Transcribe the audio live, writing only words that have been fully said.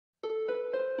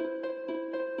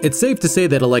It's safe to say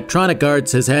that Electronic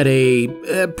Arts has had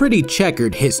a pretty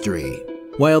checkered history.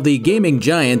 While the gaming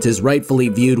giant is rightfully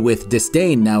viewed with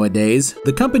disdain nowadays,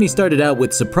 the company started out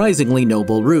with surprisingly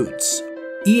noble roots.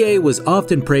 EA was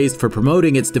often praised for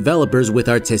promoting its developers with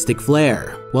artistic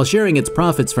flair, while sharing its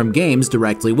profits from games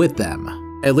directly with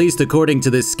them. At least according to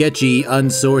this sketchy,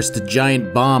 unsourced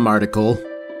Giant Bomb article.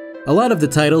 A lot of the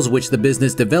titles which the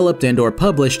business developed and/or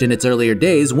published in its earlier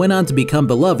days went on to become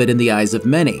beloved in the eyes of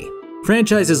many.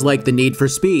 Franchises like The Need for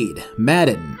Speed,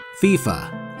 Madden,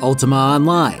 FIFA, Ultima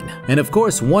Online, and of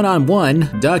course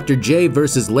one-on-one Dr. J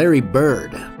vs. Larry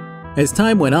Bird. As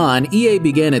time went on, EA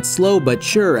began its slow but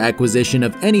sure acquisition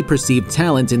of any perceived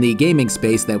talent in the gaming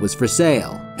space that was for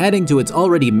sale, adding to its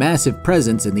already massive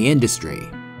presence in the industry.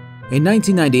 In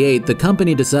 1998, the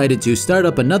company decided to start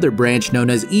up another branch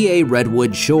known as EA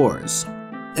Redwood Shores.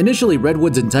 Initially,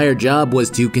 Redwood's entire job was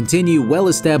to continue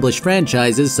well-established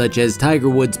franchises such as Tiger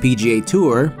Woods PGA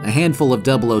Tour, a handful of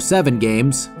 007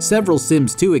 games, several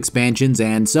Sims 2 expansions,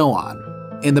 and so on.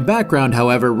 In the background,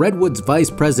 however, Redwood's vice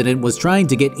president was trying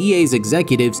to get EA's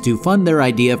executives to fund their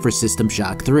idea for System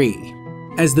Shock 3.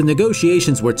 As the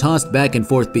negotiations were tossed back and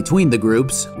forth between the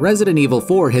groups, Resident Evil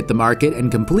 4 hit the market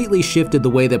and completely shifted the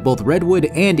way that both Redwood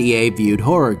and EA viewed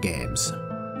horror games.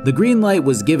 The green light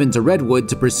was given to Redwood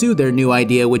to pursue their new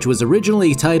idea, which was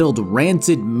originally titled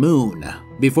Rancid Moon,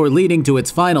 before leading to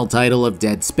its final title of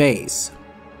Dead Space.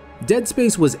 Dead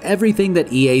Space was everything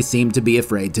that EA seemed to be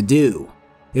afraid to do.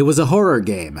 It was a horror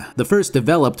game, the first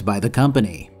developed by the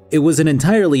company. It was an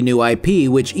entirely new IP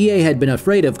which EA had been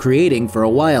afraid of creating for a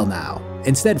while now,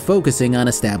 instead focusing on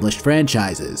established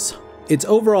franchises. Its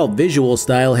overall visual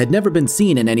style had never been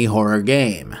seen in any horror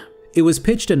game. It was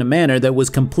pitched in a manner that was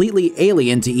completely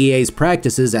alien to EA's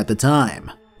practices at the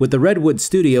time, with the Redwood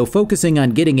studio focusing on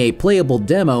getting a playable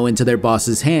demo into their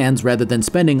boss's hands rather than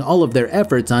spending all of their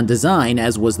efforts on design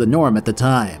as was the norm at the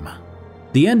time.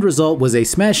 The end result was a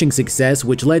smashing success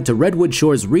which led to Redwood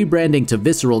Shores rebranding to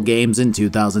Visceral Games in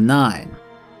 2009.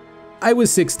 I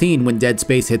was 16 when Dead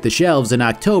Space hit the shelves in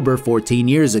October 14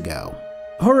 years ago.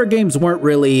 Horror games weren't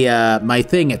really my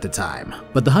thing at the time,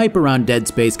 but the hype around Dead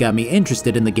Space got me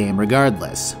interested in the game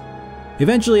regardless.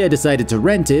 Eventually I decided to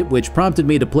rent it, which prompted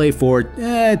me to play for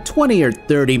 20 or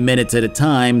 30 minutes at a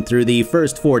time through the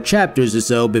first 4 chapters or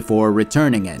so before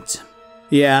returning it.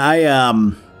 Yeah, I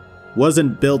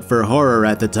wasn't built for horror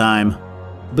at the time.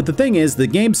 But the thing is, the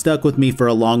game stuck with me for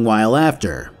a long while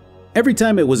after. Every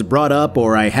time it was brought up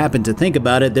or I happened to think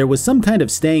about it, there was some kind of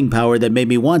staying power that made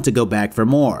me want to go back for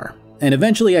more. And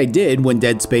eventually I did when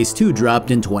Dead Space 2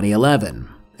 dropped in 2011.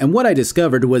 And what I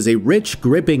discovered was a rich,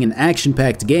 gripping, and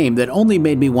action-packed game that only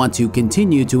made me want to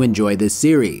continue to enjoy this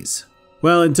series.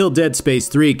 Well, until Dead Space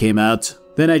 3 came out,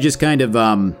 then I just kind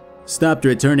of, stopped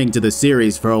returning to the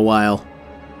series for a while.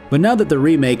 But now that the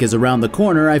remake is around the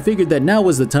corner, I figured that now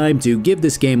was the time to give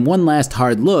this game one last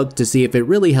hard look to see if it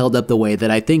really held up the way that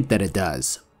I think that it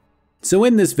does. So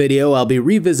in this video, I'll be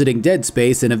revisiting Dead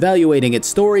Space and evaluating its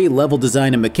story, level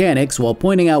design, and mechanics while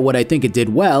pointing out what I think it did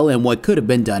well and what could have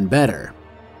been done better.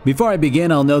 Before I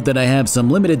begin, I'll note that I have some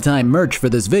limited time merch for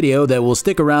this video that will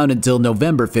stick around until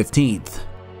November 15th.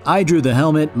 I drew the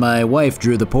helmet, my wife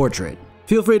drew the portrait.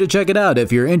 Feel free to check it out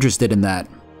if you're interested in that.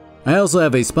 I also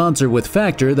have a sponsor with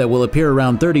Factor that will appear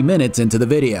around 30 minutes into the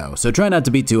video, so try not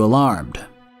to be too alarmed.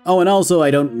 Oh, and also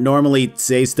I don't normally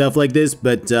say stuff like this,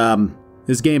 but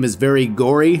this game is very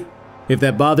gory. If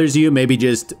that bothers you, maybe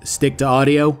just stick to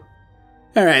audio.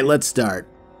 Alright, let's start.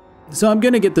 So I'm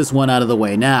gonna get this one out of the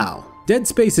way now. Dead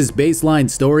Space's baseline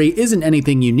story isn't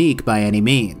anything unique by any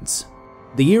means.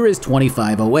 The year is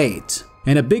 2508,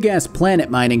 and a big-ass planet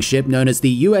mining ship known as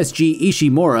the USG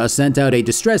Ishimura sent out a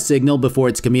distress signal before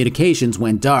its communications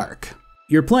went dark.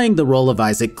 You're playing the role of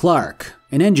Isaac Clarke,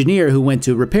 an engineer who went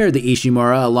to repair the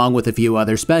Ishimura along with a few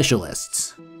other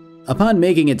specialists. Upon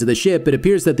making it to the ship, it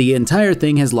appears that the entire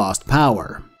thing has lost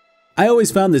power. I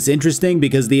always found this interesting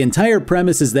because the entire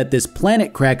premise is that this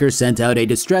planet cracker sent out a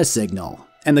distress signal,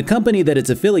 and the company that it's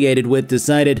affiliated with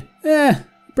decided,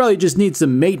 probably just needs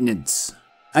some maintenance.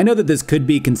 I know that this could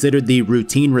be considered the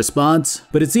routine response,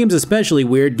 but it seems especially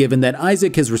weird given that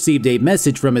Isaac has received a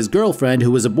message from his girlfriend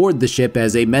who was aboard the ship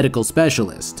as a medical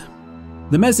specialist.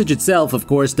 The message itself, of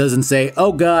course, doesn't say,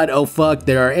 oh god, oh fuck,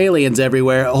 there are aliens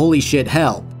everywhere, holy shit,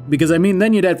 help. Because I mean,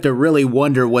 then you'd have to really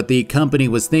wonder what the company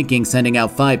was thinking sending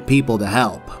out 5 people to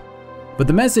help. But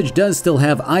the message does still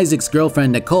have Isaac's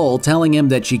girlfriend Nicole telling him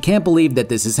that she can't believe that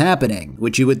this is happening,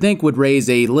 which you would think would raise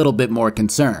a little bit more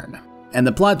concern. And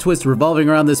the plot twist revolving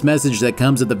around this message that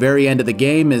comes at the very end of the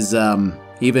game is,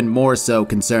 even more so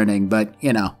concerning, but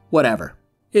you know, whatever.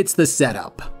 It's the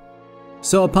setup.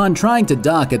 So upon trying to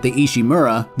dock at the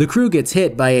Ishimura, the crew gets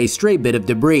hit by a stray bit of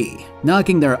debris,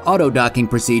 knocking their auto-docking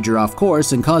procedure off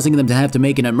course and causing them to have to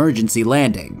make an emergency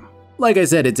landing. Like I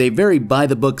said, it's a very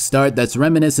by-the-book start that's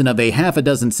reminiscent of a half a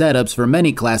dozen setups for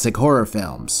many classic horror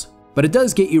films, but it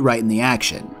does get you right in the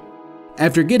action.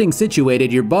 After getting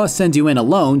situated, your boss sends you in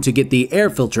alone to get the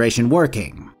air filtration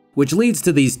working, which leads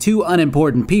to these two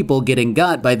unimportant people getting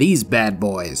got by these bad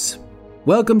boys.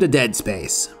 Welcome to Dead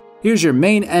Space. Here's your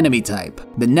main enemy type,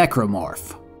 the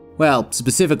Necromorph. Well,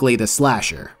 specifically the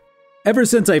Slasher. Ever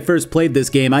since I first played this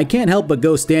game, I can't help but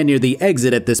go stand near the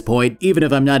exit at this point, even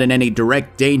if I'm not in any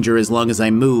direct danger as long as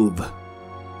I move.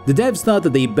 The devs thought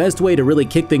that the best way to really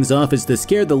kick things off is to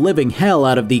scare the living hell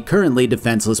out of the currently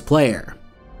defenseless player.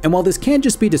 And while this can't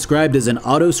just be described as an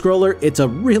auto-scroller, it's a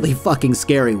really fucking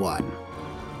scary one.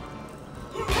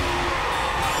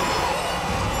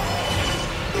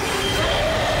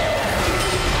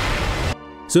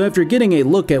 So after getting a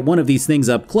look at one of these things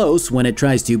up close when it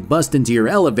tries to bust into your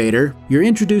elevator, you're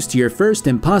introduced to your first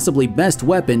and possibly best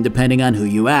weapon depending on who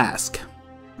you ask.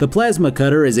 The plasma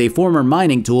cutter is a former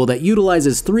mining tool that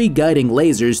utilizes 3 guiding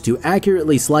lasers to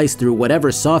accurately slice through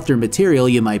whatever softer material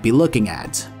you might be looking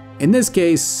at. In this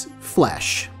case,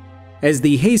 flesh. As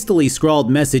the hastily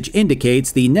scrawled message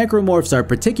indicates, the necromorphs are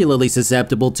particularly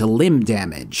susceptible to limb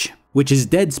damage, which is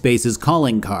Dead Space's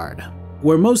calling card.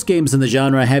 Where most games in the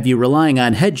genre have you relying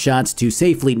on headshots to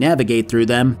safely navigate through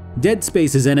them, Dead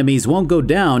Space's enemies won't go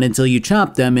down until you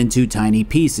chop them into tiny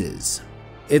pieces.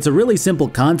 It's a really simple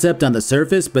concept on the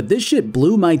surface, but this shit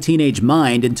blew my teenage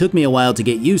mind and took me a while to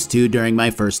get used to during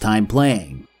my first time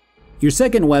playing. Your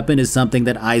second weapon is something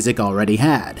that Isaac already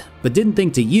had, but didn't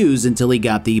think to use until he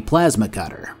got the plasma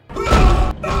cutter.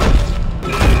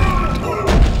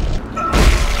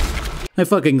 I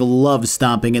fucking love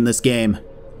stomping in this game.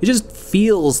 It just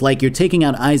feels like you're taking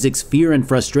out Isaac's fear and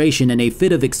frustration in a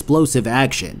fit of explosive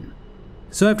action.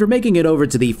 So after making it over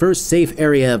to the first safe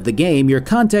area of the game, you're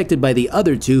contacted by the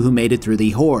other 2 who made it through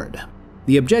the horde.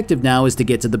 The objective now is to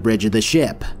get to the bridge of the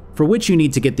ship, for which you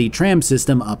need to get the tram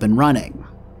system up and running.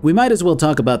 We might as well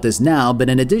talk about this now, but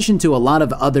in addition to a lot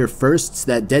of other firsts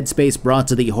that Dead Space brought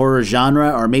to the horror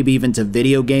genre or maybe even to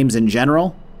video games in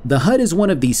general, the HUD is one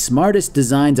of the smartest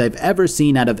designs I've ever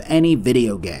seen out of any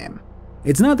video game.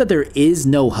 It's not that there is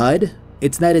no HUD,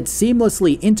 it's that it's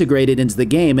seamlessly integrated into the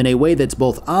game in a way that's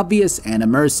both obvious and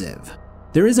immersive.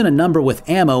 There isn't a number with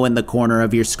ammo in the corner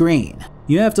of your screen.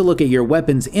 You have to look at your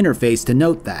weapon's interface to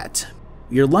note that.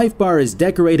 Your life bar is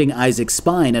decorating Isaac's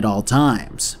spine at all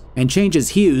times, and changes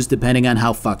hues depending on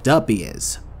how fucked up he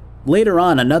is. Later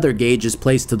on, another gauge is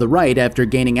placed to the right after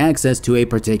gaining access to a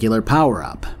particular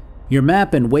power-up. Your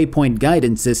map and waypoint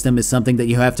guidance system is something that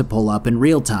you have to pull up in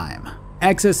real time.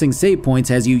 Accessing save points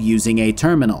has you using a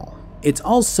terminal. It's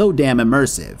all so damn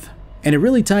immersive, and it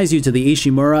really ties you to the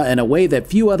Ishimura in a way that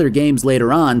few other games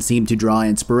later on seem to draw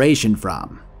inspiration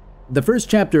from. The first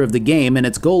chapter of the game and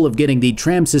its goal of getting the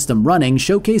tram system running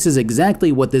showcases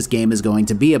exactly what this game is going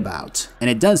to be about, and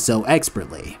it does so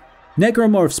expertly.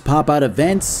 Necromorphs pop out of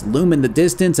vents, loom in the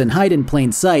distance, and hide in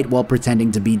plain sight while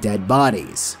pretending to be dead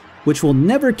bodies, which will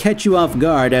never catch you off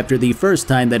guard after the first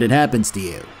time that it happens to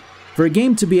you. For a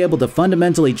game to be able to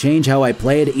fundamentally change how I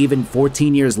play it even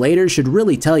 14 years later should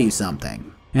really tell you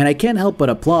something, and I can't help but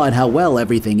applaud how well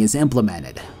everything is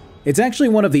implemented. It's actually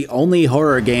one of the only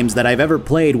horror games that I've ever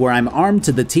played where I'm armed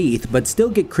to the teeth but still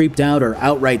get creeped out or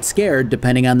outright scared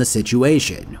depending on the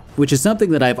situation, which is something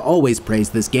that I've always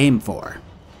praised this game for.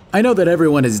 I know that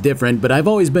everyone is different, but I've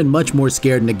always been much more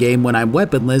scared in a game when I'm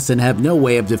weaponless and have no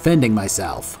way of defending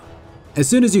myself. As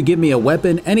soon as you give me a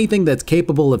weapon, anything that's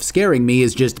capable of scaring me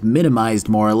is just minimized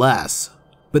more or less.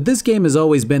 But this game has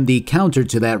always been the counter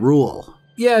to that rule.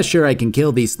 Yeah, sure, I can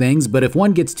kill these things, but if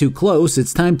one gets too close,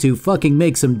 it's time to fucking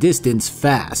make some distance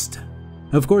fast.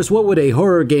 Of course, what would a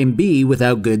horror game be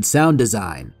without good sound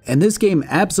design? And this game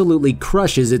absolutely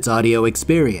crushes its audio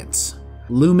experience.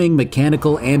 Looming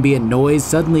mechanical ambient noise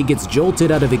suddenly gets jolted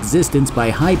out of existence by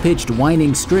high-pitched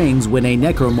whining strings when a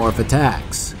necromorph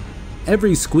attacks.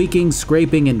 Every squeaking,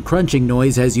 scraping, and crunching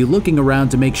noise has you looking around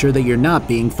to make sure that you're not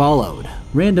being followed.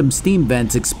 Random steam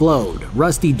vents explode,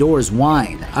 rusty doors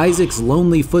whine, Isaac's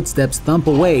lonely footsteps thump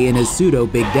away in his pseudo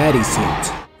Big Daddy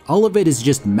suit. All of it is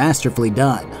just masterfully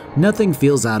done. Nothing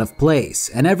feels out of place,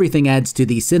 and everything adds to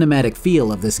the cinematic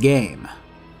feel of this game.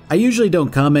 I usually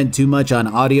don't comment too much on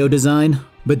audio design,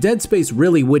 but Dead Space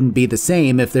really wouldn't be the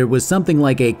same if there was something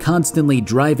like a constantly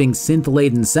driving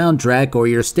synth-laden soundtrack or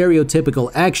your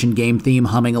stereotypical action game theme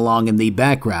humming along in the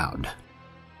background.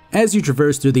 As you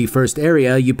traverse through the first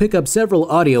area, you pick up several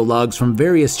audio logs from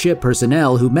various ship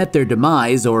personnel who met their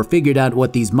demise or figured out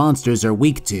what these monsters are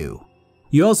weak to.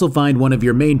 You also find one of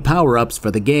your main power-ups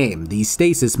for the game, the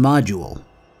stasis module.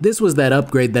 This was that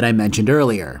upgrade that I mentioned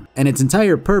earlier, and its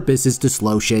entire purpose is to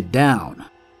slow shit down.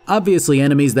 Obviously,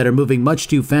 enemies that are moving much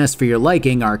too fast for your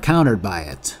liking are countered by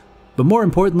it. But more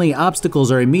importantly,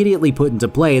 obstacles are immediately put into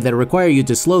play that require you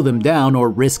to slow them down or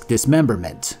risk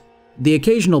dismemberment. The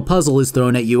occasional puzzle is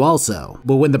thrown at you also,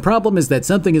 but when the problem is that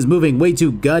something is moving way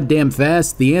too goddamn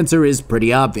fast, the answer is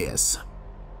pretty obvious.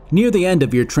 Near the end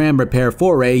of your tram repair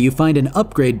foray, you find an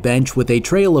upgrade bench with a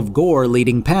trail of gore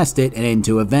leading past it and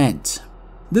into a vent.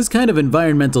 This kind of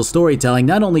environmental storytelling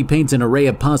not only paints an array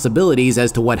of possibilities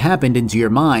as to what happened into your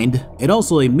mind, it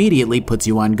also immediately puts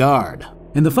you on guard.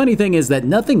 And the funny thing is that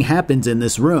nothing happens in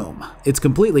this room. It's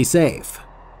completely safe.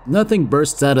 Nothing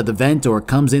bursts out of the vent or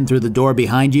comes in through the door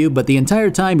behind you, but the entire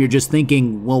time you're just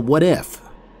thinking, well, what if?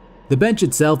 The bench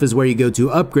itself is where you go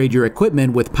to upgrade your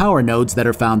equipment with power nodes that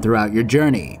are found throughout your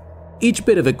journey. Each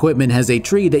bit of equipment has a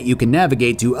tree that you can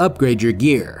navigate to upgrade your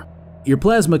gear. Your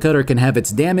plasma cutter can have its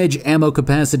damage, ammo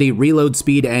capacity, reload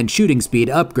speed, and shooting speed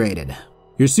upgraded.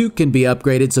 Your suit can be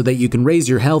upgraded so that you can raise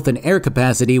your health and air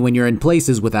capacity when you're in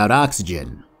places without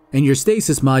oxygen. And your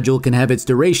stasis module can have its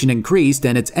duration increased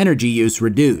and its energy use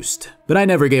reduced. But I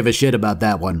never gave a shit about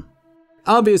that one.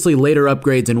 Obviously, later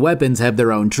upgrades and weapons have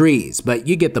their own trees, but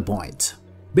you get the point.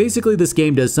 Basically, this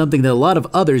game does something that a lot of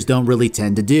others don't really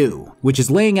tend to do, which is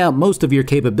laying out most of your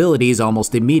capabilities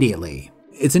almost immediately.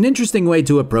 It's an interesting way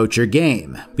to approach your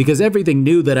game, because everything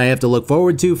new that I have to look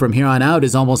forward to from here on out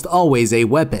is almost always a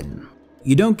weapon.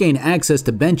 You don't gain access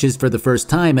to benches for the first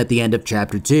time at the end of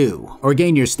Chapter 2, or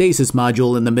gain your stasis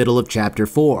module in the middle of Chapter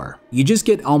 4. You just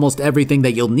get almost everything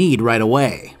that you'll need right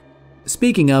away.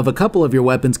 Speaking of, a couple of your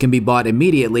weapons can be bought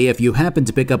immediately if you happen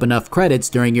to pick up enough credits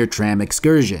during your tram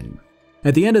excursion.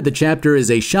 At the end of the chapter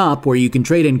is a shop where you can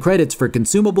trade in credits for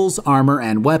consumables, armor,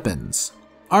 and weapons.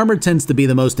 Armor tends to be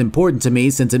the most important to me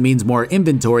since it means more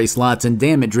inventory slots and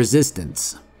damage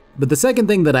resistance. But the second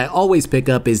thing that I always pick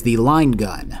up is the line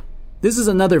gun. This is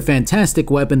another fantastic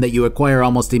weapon that you acquire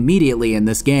almost immediately in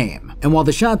this game, and while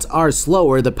the shots are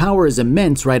slower, the power is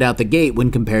immense right out the gate when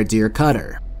compared to your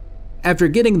cutter. After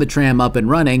getting the tram up and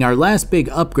running, our last big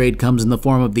upgrade comes in the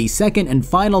form of the second and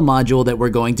final module that we're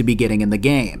going to be getting in the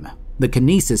game, the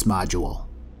Kinesis module.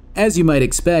 As you might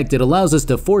expect, it allows us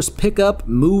to force pick up,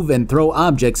 move, and throw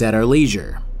objects at our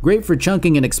leisure. Great for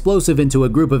chunking an explosive into a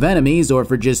group of enemies or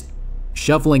for just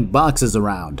shuffling boxes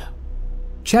around.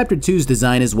 Chapter 2's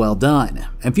design is well done,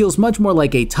 and feels much more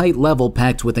like a tight level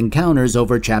packed with encounters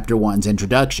over Chapter 1's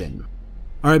introduction.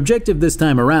 Our objective this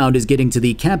time around is getting to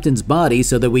the captain's body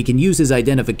so that we can use his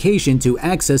identification to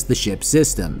access the ship's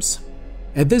systems.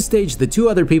 At this stage, the two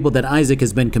other people that Isaac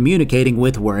has been communicating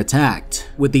with were attacked,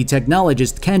 with the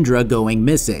technologist Kendra going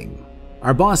missing.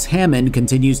 Our boss Hammond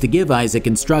continues to give Isaac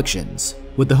instructions,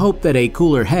 with the hope that a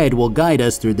cooler head will guide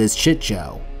us through this shit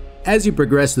show. As you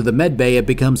progress through the medbay, it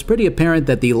becomes pretty apparent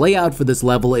that the layout for this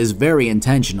level is very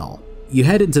intentional. You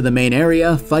head into the main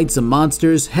area, fight some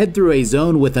monsters, head through a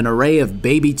zone with an array of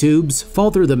baby tubes,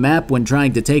 fall through the map when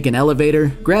trying to take an elevator,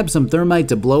 grab some thermite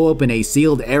to blow open a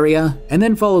sealed area, and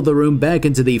then follow the room back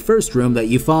into the first room that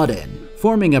you fought in,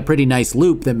 forming a pretty nice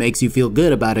loop that makes you feel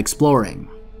good about exploring.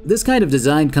 This kind of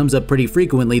design comes up pretty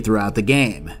frequently throughout the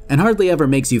game, and hardly ever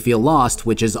makes you feel lost,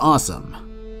 which is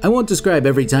awesome. I won't describe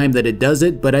every time that it does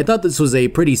it, but I thought this was a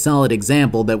pretty solid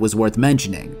example that was worth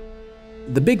mentioning.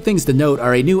 The big things to note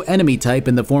are a new enemy type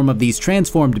in the form of these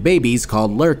transformed babies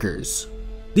called lurkers.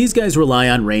 These guys rely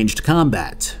on ranged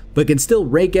combat, but can still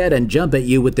rake at and jump at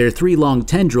you with their 3 long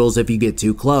tendrils if you get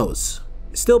too close.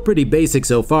 Still pretty basic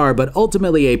so far, but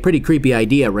ultimately a pretty creepy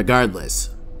idea regardless.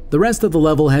 The rest of the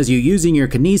level has you using your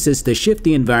kinesis to shift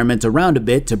the environment around a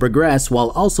bit to progress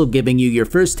while also giving you your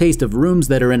first taste of rooms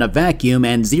that are in a vacuum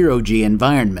and zero-G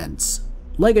environments.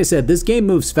 Like I said, this game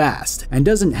moves fast and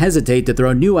doesn't hesitate to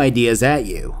throw new ideas at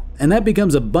you, and that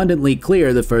becomes abundantly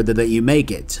clear the further that you make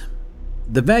it.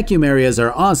 The vacuum areas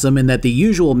are awesome in that the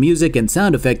usual music and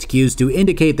sound effect cues to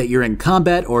indicate that you're in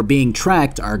combat or being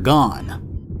tracked are gone.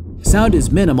 Sound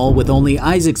is minimal, with only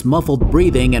Isaac's muffled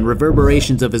breathing and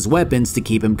reverberations of his weapons to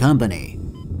keep him company.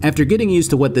 After getting used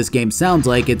to what this game sounds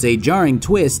like, it's a jarring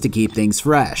twist to keep things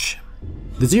fresh.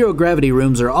 The zero-gravity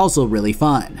rooms are also really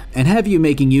fun, and have you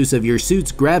making use of your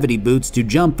suit's gravity boots to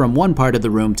jump from one part of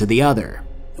the room to the other.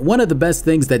 One of the best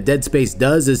things that Dead Space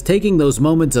does is taking those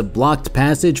moments of blocked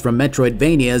passage from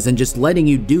Metroidvanias and just letting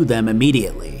you do them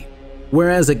immediately.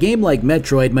 Whereas a game like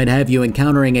Metroid might have you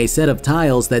encountering a set of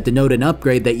tiles that denote an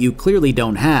upgrade that you clearly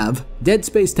don't have, Dead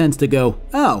Space tends to go,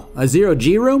 "Oh, a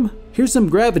zero-G room? Here's some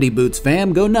gravity boots,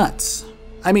 fam, go nuts."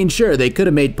 I mean, sure, they could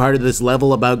have made part of this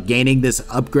level about gaining this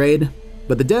upgrade,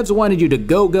 but the devs wanted you to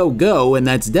go, go, go, and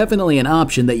that's definitely an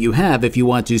option that you have if you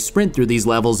want to sprint through these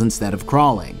levels instead of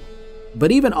crawling.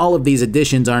 But even all of these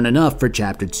additions aren't enough for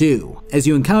Chapter 2, as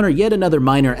you encounter yet another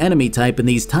minor enemy type in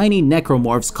these tiny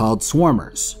necromorphs called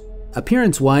swarmers.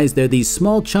 Appearance-wise, they're these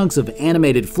small chunks of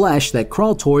animated flesh that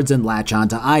crawl towards and latch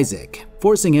onto Isaac,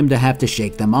 forcing him to have to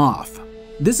shake them off.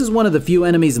 This is one of the few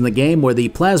enemies in the game where the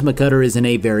plasma cutter isn't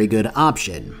a very good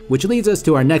option, which leads us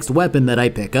to our next weapon that I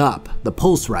pick up, the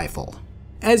pulse rifle.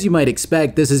 As you might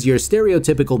expect, this is your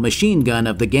stereotypical machine gun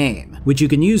of the game, which you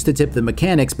can use to tip the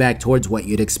mechanics back towards what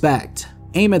you'd expect.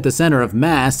 Aim at the center of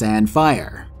mass and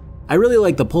fire. I really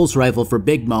like the pulse rifle for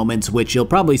big moments, which you'll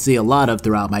probably see a lot of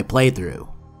throughout my playthrough.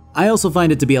 I also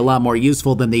find it to be a lot more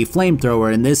useful than the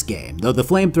flamethrower in this game, though the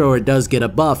flamethrower does get a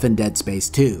buff in Dead Space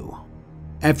 2.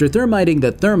 After thermiting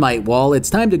the thermite wall, it's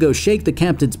time to go shake the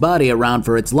captain's body around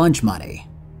for its lunch money.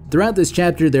 Throughout this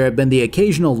chapter, there have been the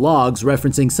occasional logs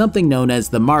referencing something known as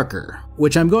the marker,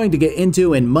 which I'm going to get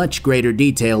into in much greater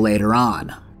detail later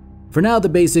on. For now, the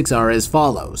basics are as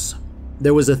follows.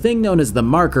 There was a thing known as the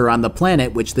marker on the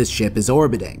planet which this ship is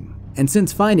orbiting, and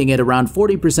since finding it, around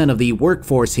 40% of the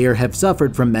workforce here have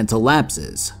suffered from mental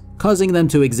lapses, causing them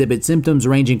to exhibit symptoms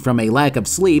ranging from a lack of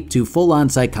sleep to full-on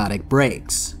psychotic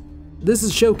breaks. This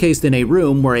is showcased in a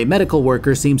room where a medical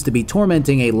worker seems to be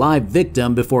tormenting a live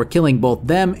victim before killing both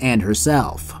them and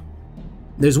herself.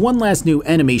 There's one last new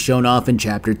enemy shown off in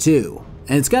Chapter 2,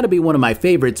 and it's gotta be one of my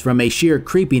favorites from a sheer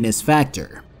creepiness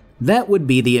factor. That would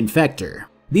be the Infector.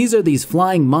 These are these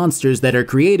flying monsters that are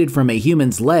created from a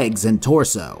human's legs and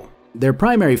torso. Their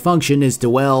primary function is to,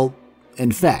 well,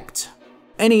 infect.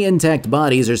 Any intact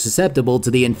bodies are susceptible to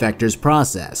the Infector's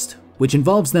process, which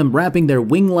involves them wrapping their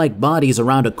wing-like bodies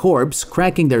around a corpse,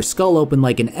 cracking their skull open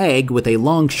like an egg with a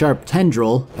long sharp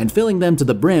tendril, and filling them to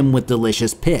the brim with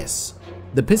delicious piss.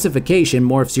 The pissification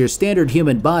morphs your standard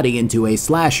human body into a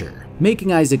slasher,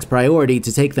 making Isaac's priority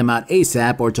to take them out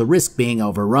ASAP or to risk being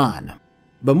overrun.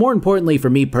 But more importantly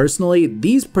for me personally,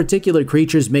 these particular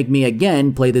creatures make me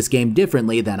again play this game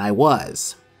differently than I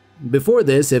was. Before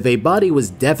this, if a body was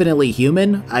definitely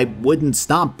human, I wouldn't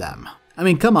stomp them. I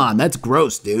mean, come on, that's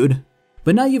gross, dude.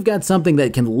 But now you've got something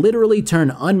that can literally turn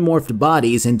unmorphed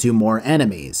bodies into more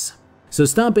enemies. So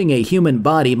stomping a human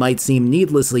body might seem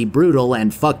needlessly brutal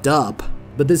and fucked up,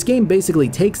 but this game basically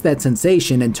takes that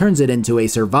sensation and turns it into a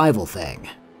survival thing.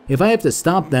 If I have to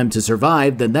stomp them to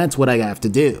survive, then that's what I have to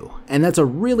do, and that's a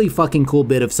really fucking cool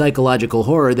bit of psychological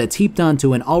horror that's heaped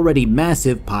onto an already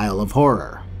massive pile of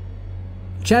horror.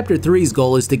 Chapter 3's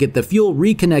goal is to get the fuel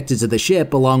reconnected to the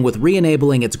ship along with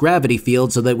re-enabling its gravity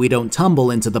field so that we don't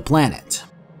tumble into the planet.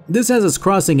 This has us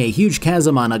crossing a huge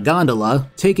chasm on a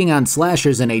gondola, taking on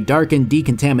slashers in a darkened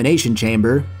decontamination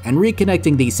chamber, and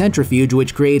reconnecting the centrifuge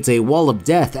which creates a wall of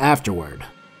death afterward.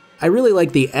 I really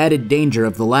like the added danger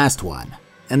of the last one,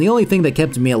 and the only thing that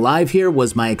kept me alive here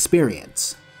was my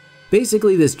experience.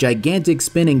 Basically, this gigantic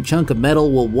spinning chunk of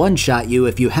metal will one-shot you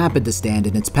if you happen to stand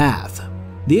in its path.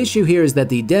 The issue here is that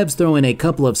the devs throw in a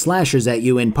couple of slashers at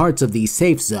you in parts of the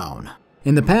safe zone.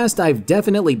 In the past, I've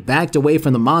definitely backed away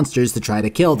from the monsters to try to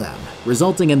kill them,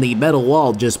 resulting in the metal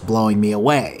wall just blowing me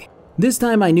away. This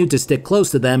time I knew to stick close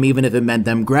to them even if it meant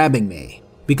them grabbing me,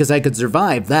 because I could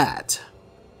survive that.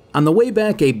 On the way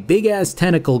back, a big-ass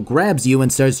tentacle grabs you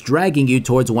and starts dragging you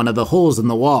towards one of the holes in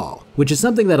the wall, which is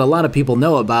something that a lot of people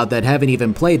know about that haven't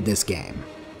even played this game.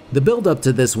 The build-up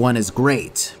to this one is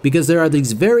great, because there are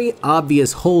these very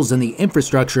obvious holes in the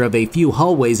infrastructure of a few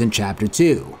hallways in Chapter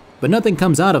 2, but nothing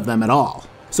comes out of them at all.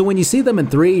 So when you see them in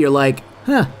 3, you're like,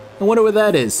 huh, I wonder what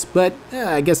that is, but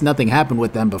I guess nothing happened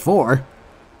with them before.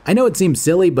 I know it seems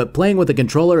silly, but playing with a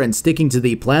controller and sticking to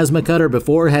the plasma cutter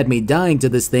before had me dying to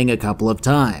this thing a couple of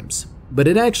times. But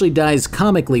it actually dies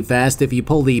comically fast if you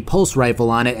pull the pulse rifle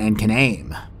on it and can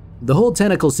aim. The whole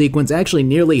tentacle sequence actually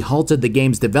nearly halted the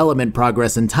game's development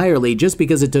progress entirely just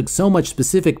because it took so much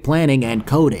specific planning and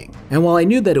coding. And while I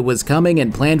knew that it was coming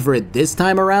and planned for it this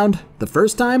time around, the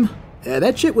first time,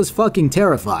 that shit was fucking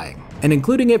terrifying. And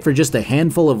including it for just a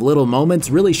handful of little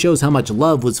moments really shows how much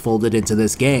love was folded into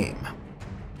this game.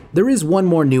 There is one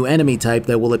more new enemy type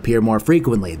that will appear more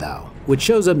frequently though, which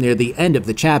shows up near the end of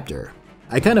the chapter.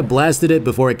 I kinda blasted it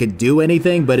before it could do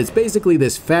anything, but it's basically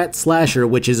this fat slasher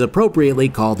which is appropriately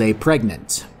called a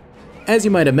pregnant. As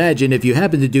you might imagine, if you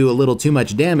happen to do a little too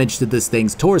much damage to this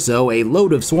thing's torso, a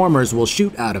load of swarmers will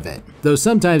shoot out of it, though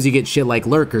sometimes you get shit like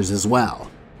lurkers as well.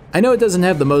 I know it doesn't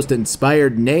have the most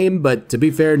inspired name, but to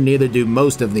be fair, neither do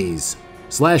most of these.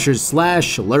 Slashers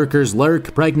slash, lurkers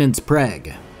lurk, pregnants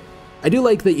preg. I do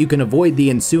like that you can avoid the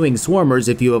ensuing swarmers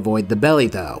if you avoid the belly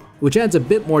though, which adds a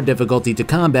bit more difficulty to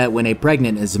combat when a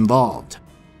pregnant is involved.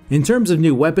 In terms of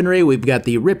new weaponry, we've got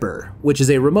the Ripper, which is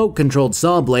a remote-controlled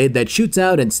saw blade that shoots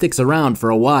out and sticks around for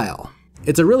a while.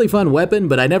 It's a really fun weapon,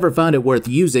 but I never found it worth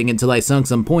using until I sunk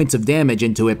some points of damage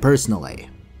into it personally.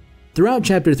 Throughout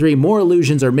Chapter 3, more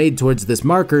allusions are made towards this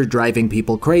marker driving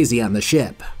people crazy on the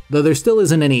ship, though there still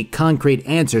isn't any concrete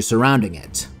answer surrounding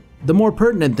it. The more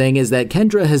pertinent thing is that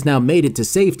Kendra has now made it to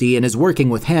safety and is working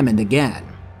with Hammond again,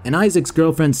 and Isaac's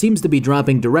girlfriend seems to be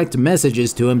dropping direct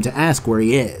messages to him to ask where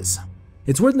he is.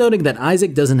 It's worth noting that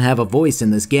Isaac doesn't have a voice in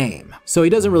this game, so he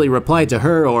doesn't really reply to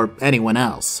her or anyone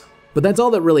else. But that's all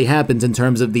that really happens in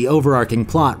terms of the overarching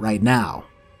plot right now.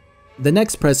 The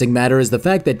next pressing matter is the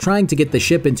fact that trying to get the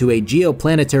ship into a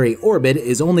geoplanetary orbit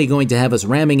is only going to have us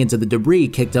ramming into the debris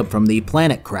kicked up from the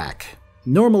planet crack.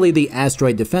 Normally the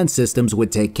asteroid defense systems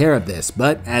would take care of this,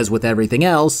 but as with everything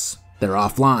else, they're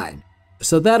offline.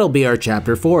 So that'll be our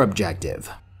Chapter 4 objective.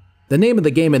 The name of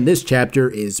the game in this chapter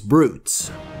is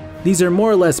Brutes. These are more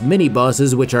or less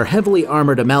mini-bosses which are heavily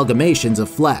armored amalgamations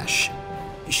of flesh.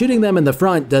 Shooting them in the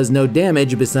front does no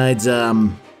damage besides,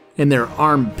 in their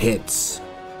armpits.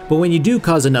 But when you do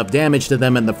cause enough damage to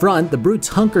them in the front, the brutes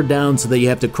hunker down so that you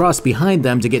have to cross behind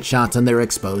them to get shots on their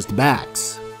exposed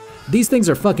backs. These things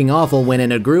are fucking awful when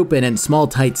in a group and in small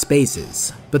tight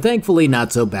spaces, but thankfully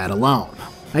not so bad alone.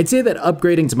 I'd say that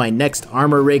upgrading to my next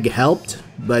armor rig helped,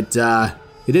 but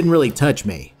it didn't really touch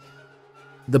me.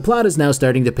 The plot is now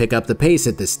starting to pick up the pace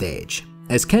at this stage,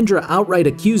 as Kendra outright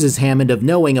accuses Hammond of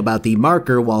knowing about the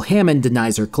marker while Hammond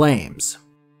denies her claims.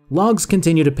 Logs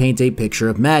continue to paint a picture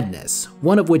of madness,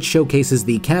 one of which showcases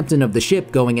the captain of the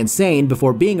ship going insane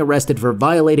before being arrested for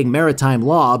violating maritime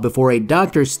law before a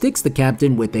doctor sticks the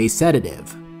captain with a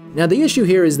sedative. Now the issue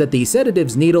here is that the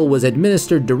sedative's needle was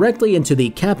administered directly into the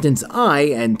captain's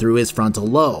eye and through his frontal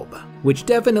lobe, which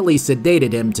definitely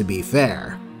sedated him to be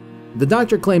fair. The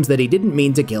doctor claims that he didn't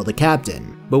mean to kill the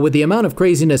captain, but with the amount of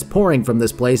craziness pouring from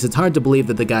this place, it's hard to believe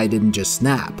that the guy didn't just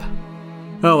snap.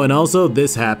 Oh, and also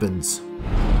this happens.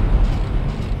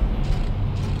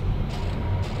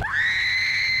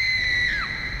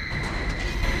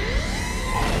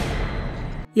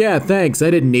 Yeah, thanks,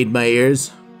 I didn't need my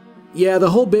ears. Yeah, the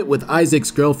whole bit with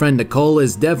Isaac's girlfriend Nicole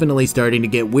is definitely starting to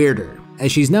get weirder,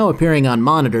 as she's now appearing on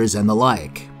monitors and the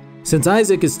like. Since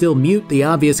Isaac is still mute, the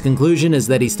obvious conclusion is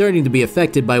that he's starting to be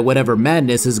affected by whatever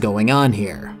madness is going on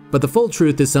here, but the full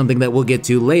truth is something that we'll get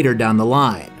to later down the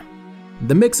line.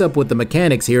 The mix-up with the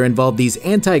mechanics here involve these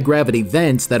anti-gravity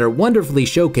vents that are wonderfully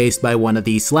showcased by one of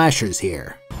the slashers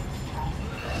here.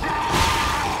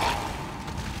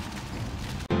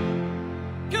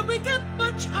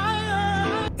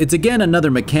 It's again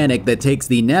another mechanic that takes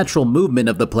the natural movement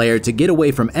of the player to get away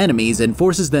from enemies and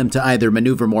forces them to either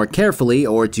maneuver more carefully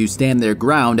or to stand their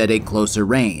ground at a closer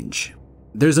range.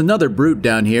 There's another brute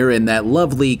down here in that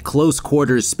lovely close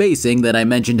quarters spacing that I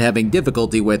mentioned having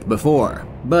difficulty with before,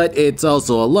 but it's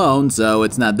also alone, so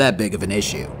it's not that big of an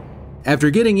issue. After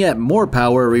getting yet more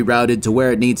power rerouted to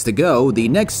where it needs to go, the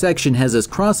next section has us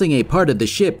crossing a part of the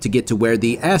ship to get to where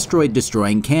the asteroid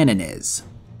destroying cannon is.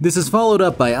 This is followed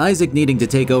up by Isaac needing to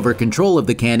take over control of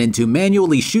the cannon to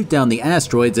manually shoot down the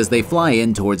asteroids as they fly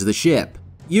in towards the ship.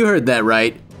 You heard that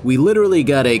right. We literally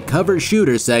got a cover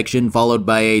shooter section followed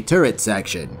by a turret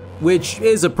section, which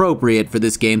is appropriate for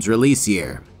this game's release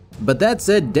year. But that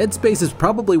said, Dead Space is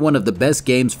probably one of the best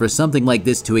games for something like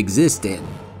this to exist in.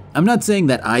 I'm not saying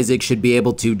that Isaac should be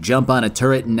able to jump on a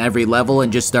turret in every level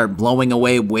and just start blowing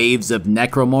away waves of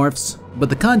necromorphs,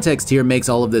 but the context here makes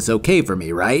all of this okay for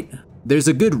me, right? There's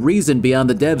a good reason beyond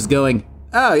the devs going,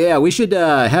 oh yeah, we should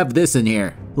have this in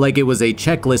here, like it was a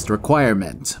checklist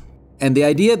requirement. And the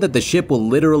idea that the ship will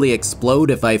literally explode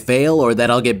if I fail or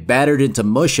that I'll get battered into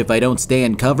mush if I don't stay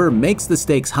in cover makes the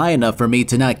stakes high enough for me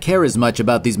to not care as much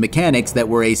about these mechanics that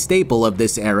were a staple of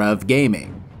this era of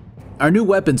gaming. Our new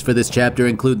weapons for this chapter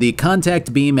include the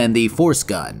contact beam and the force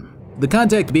gun. The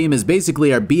contact beam is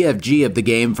basically our BFG of the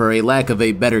game for a lack of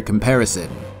a better comparison.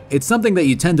 It's something that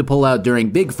you tend to pull out during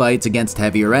big fights against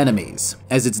heavier enemies,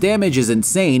 as its damage is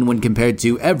insane when compared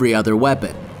to every other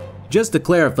weapon. Just to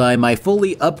clarify, my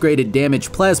fully upgraded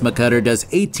damage plasma cutter does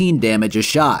 18 damage a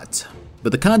shot,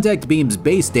 but the contact beam's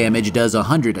base damage does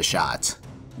 100 a shot.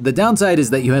 The downside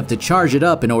is that you have to charge it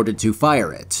up in order to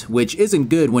fire it, which isn't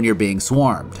good when you're being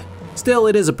swarmed. Still,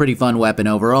 it is a pretty fun weapon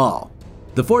overall.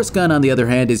 The force gun, on the other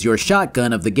hand, is your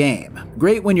shotgun of the game.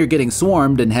 Great when you're getting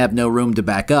swarmed and have no room to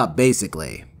back up,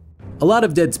 basically. A lot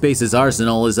of Dead Space's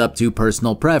arsenal is up to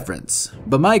personal preference,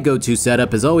 but my go-to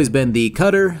setup has always been the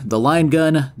cutter, the line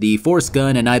gun, the force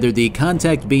gun, and either the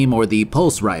contact beam or the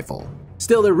pulse rifle.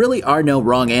 Still, there really are no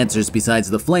wrong answers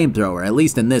besides the flamethrower, at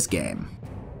least in this game.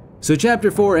 So Chapter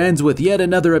 4 ends with yet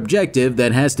another objective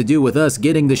that has to do with us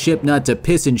getting the ship not to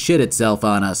piss and shit itself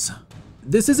on us.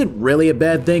 This isn't really a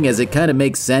bad thing, as it kind of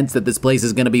makes sense that this place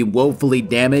is going to be woefully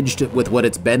damaged with what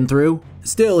it's been through.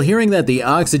 Still, hearing that the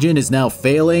oxygen is now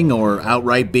failing or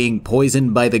outright being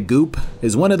poisoned by the goop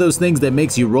is one of those things that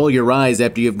makes you roll your eyes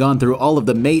after you've gone through all of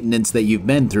the maintenance that you've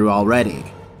been through already.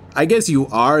 I guess you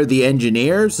are the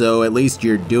engineer, so at least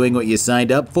you're doing what you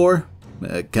signed up for?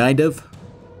 Kind of.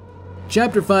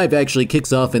 Chapter 5 actually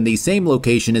kicks off in the same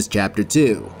location as Chapter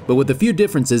 2, but with a few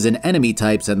differences in enemy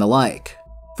types and the like.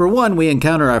 For one, we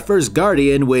encounter our first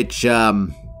Guardian, which, it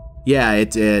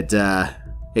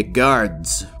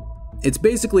guards. It's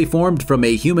basically formed from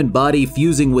a human body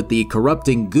fusing with the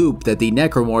corrupting goop that the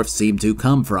necromorphs seem to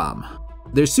come from.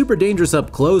 They're super dangerous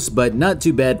up close, but not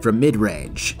too bad from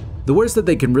mid-range. The worst that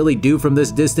they can really do from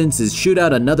this distance is shoot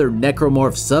out another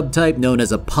necromorph subtype known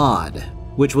as a pod,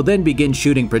 which will then begin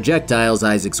shooting projectiles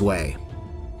Isaac's way.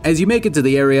 As you make it to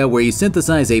the area where you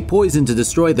synthesize a poison to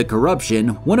destroy the corruption,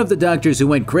 one of the doctors who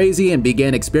went crazy and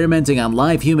began experimenting on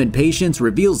live human patients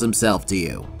reveals himself to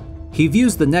you. He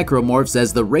views the necromorphs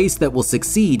as the race that will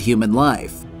succeed human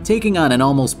life, taking on an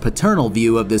almost paternal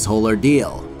view of this whole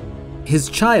ordeal. His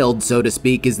child, so to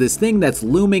speak, is this thing that's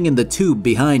looming in the tube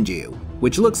behind you,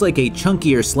 which looks like a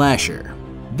chunkier slasher.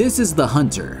 This is the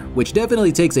Hunter, which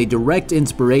definitely takes a direct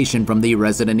inspiration from the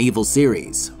Resident Evil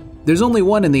series. There's only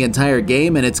one in the entire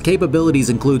game, and its capabilities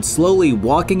include slowly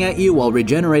walking at you while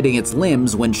regenerating its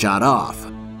limbs when shot off.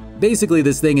 Basically,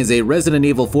 this thing is a Resident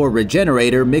Evil 4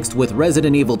 regenerator mixed with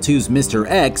Resident Evil 2's Mr.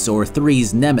 X or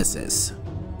 3's Nemesis.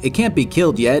 It can't be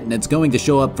killed yet, and it's going to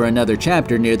show up for another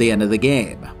chapter near the end of the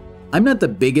game. I'm not the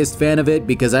biggest fan of it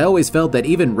because I always felt that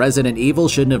even Resident Evil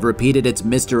shouldn't have repeated its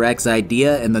Mr. X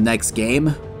idea in the next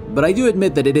game, but I do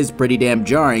admit that it is pretty damn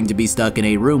jarring to be stuck in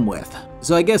a room with,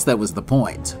 so I guess that was the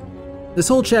point. This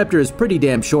whole chapter is pretty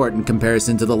damn short in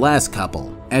comparison to the last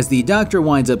couple, as the doctor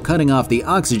winds up cutting off the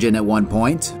oxygen at one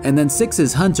point, and then sicks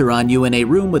his Hunter on you in a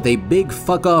room with a big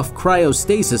fuck-off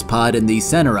cryostasis pod in the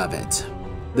center of it.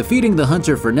 Defeating the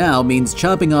Hunter for now means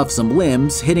chopping off some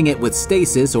limbs, hitting it with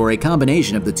stasis or a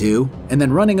combination of the two, and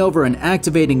then running over and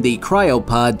activating the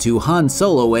cryopod to Han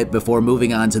Solo it before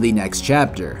moving on to the next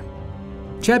chapter.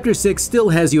 Chapter 6 still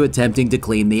has you attempting to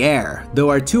clean the air, though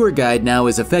our tour guide now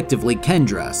is effectively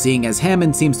Kendra, seeing as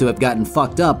Hammond seems to have gotten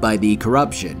fucked up by the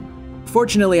corruption.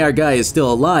 Fortunately, our guy is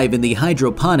still alive in the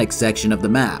hydroponics section of the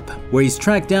map, where he's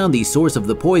tracked down the source of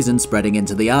the poison spreading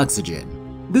into the oxygen.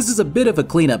 This is a bit of a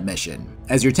cleanup mission,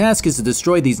 as your task is to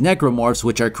destroy these necromorphs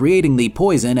which are creating the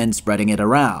poison and spreading it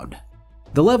around.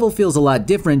 The level feels a lot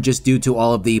different just due to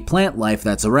all of the plant life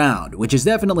that's around, which is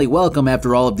definitely welcome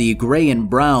after all of the gray and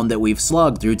brown that we've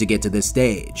slogged through to get to this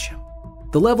stage.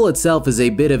 The level itself is a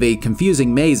bit of a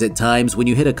confusing maze at times when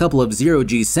you hit a couple of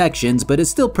zero-G sections, but it's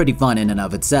still pretty fun in and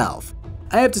of itself.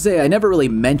 I have to say, I never really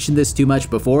mentioned this too much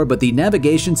before, but the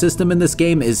navigation system in this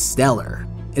game is stellar.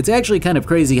 It's actually kind of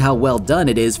crazy how well done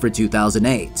it is for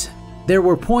 2008. There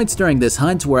were points during this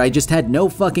hunt where I just had no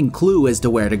fucking clue as to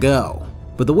where to go,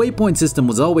 but the waypoint system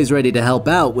was always ready to help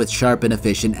out with sharp and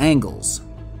efficient angles.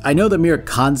 I know the mere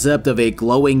concept of a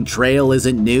glowing trail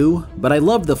isn't new, but I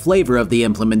love the flavor of the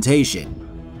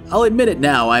implementation. I'll admit it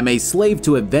now, I'm a slave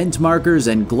to event markers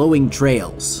and glowing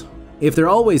trails. If they're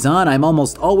always on, I'm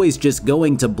almost always just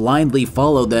going to blindly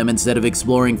follow them instead of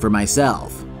exploring for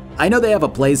myself. I know they have a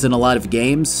place in a lot of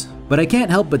games, but I can't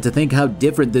help but to think how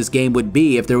different this game would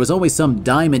be if there was always some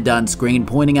diamond on screen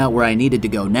pointing out where I needed to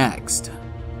go next.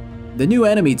 The new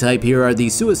enemy type here are the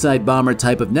suicide bomber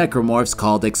type of necromorphs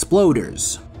called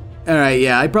exploders. Alright,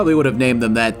 yeah, I probably would have named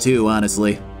them that too,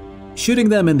 honestly. Shooting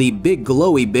them in the big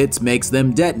glowy bits makes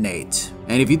them detonate,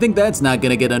 and if you think that's not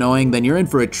gonna get annoying, then you're in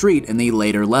for a treat in the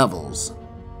later levels.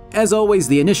 As always,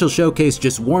 the initial showcase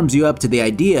just warms you up to the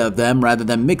idea of them rather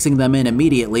than mixing them in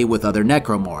immediately with other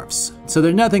necromorphs, so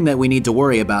they're nothing that we need to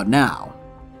worry about now.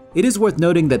 It is worth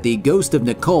noting that the ghost of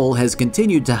Nicole has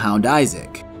continued to hound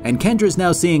Isaac, and Kendra's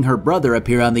now seeing her brother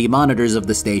appear on the monitors of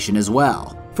the station as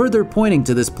well, further pointing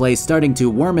to this place starting to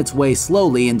worm its way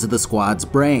slowly into the squad's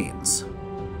brains.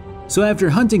 So after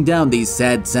hunting down these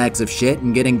sad sacks of shit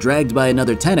and getting dragged by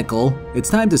another tentacle, it's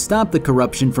time to stop the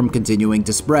corruption from continuing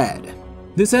to spread.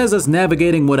 This has us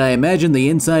navigating what I imagine the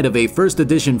inside of a first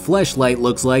edition fleshlight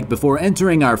looks like before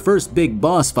entering our first big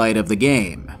boss fight of the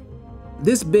game.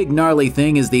 This big gnarly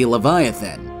thing is the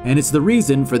Leviathan, and it's the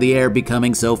reason for the air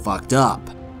becoming so fucked up.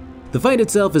 The fight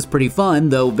itself is pretty fun,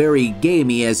 though very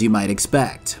gamey as you might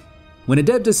expect. When a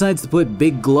dev decides to put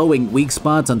big glowing weak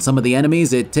spots on some of the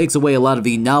enemies, it takes away a lot of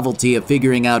the novelty of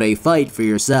figuring out a fight for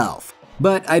yourself.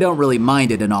 But I don't really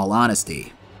mind it in all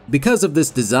honesty. Because of this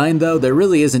design though, there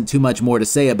really isn't too much more to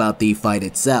say about the fight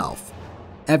itself.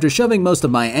 After shoving most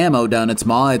of my ammo down its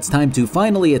maw, it's time to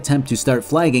finally attempt to start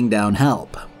flagging down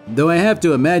help. Though I have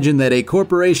to imagine that a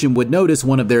corporation would notice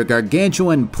one of their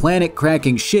gargantuan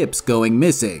planet-cracking ships going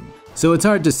missing, so it's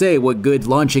hard to say what good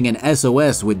launching an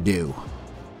SOS would do.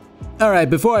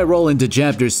 Alright, before I roll into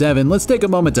Chapter 7, let's take a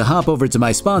moment to hop over to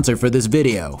my sponsor for this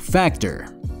video,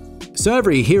 Factor. So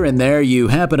every here and there you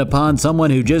happen upon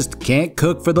someone who just can't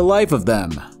cook for the life of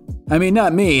them. I mean,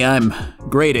 not me, I'm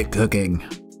great at cooking.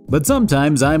 But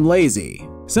sometimes I'm lazy.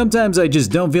 Sometimes I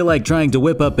just don't feel like trying to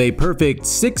whip up a perfect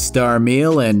 6-star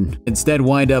meal and instead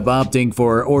wind up opting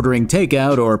for ordering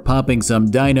takeout or popping some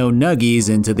dino nuggies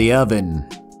into the oven.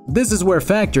 This is where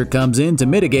Factor comes in to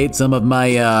mitigate some of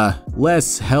my,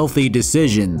 less healthy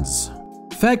decisions.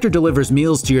 Factor delivers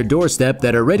meals to your doorstep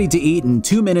that are ready to eat in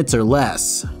 2 minutes or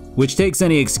less, which takes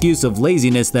any excuse of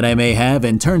laziness that I may have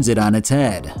and turns it on its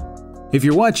head. If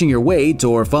you're watching your weight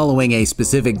or following a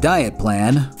specific diet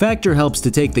plan, Factor helps to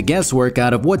take the guesswork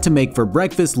out of what to make for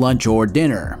breakfast, lunch, or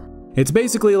dinner. It's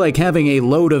basically like having a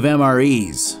load of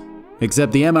MREs,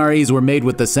 except the MREs were made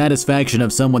with the satisfaction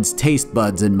of someone's taste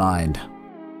buds in mind.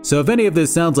 So if any of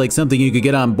this sounds like something you could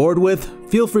get on board with,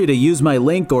 feel free to use my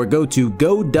link or go to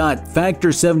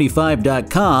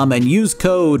go.factor75.com and use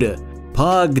code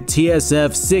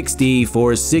POGTSF60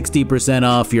 for 60%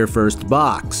 off your first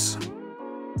box.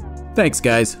 Thanks,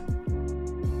 guys.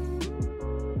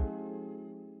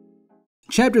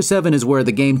 Chapter 7 is where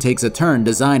the game takes a turn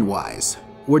design-wise.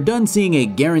 We're done seeing a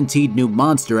guaranteed new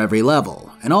monster every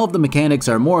level, and all of the mechanics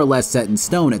are more or less set in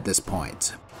stone at this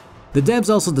point. The devs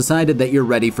also decided that you're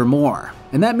ready for more,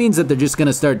 and that means that they're just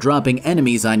gonna start dropping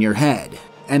enemies on your head,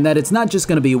 and that it's not just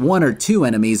gonna be 1 or 2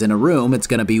 enemies in a room, it's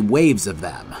gonna be waves of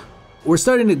them. We're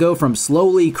starting to go from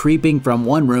slowly creeping from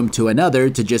one room to another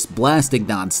to just blasting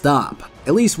non-stop,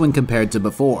 at least when compared to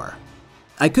before.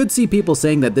 I could see people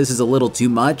saying that this is a little too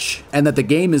much, and that the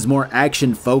game is more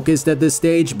action-focused at this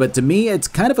stage, but to me it's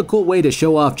kind of a cool way to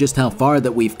show off just how far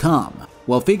that we've come,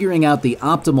 while figuring out the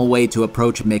optimal way to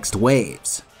approach mixed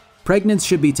waves. Pregnants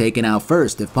should be taken out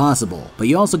first if possible, but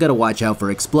you also gotta watch out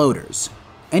for exploders.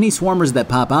 Any swarmers that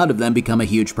pop out of them become a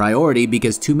huge priority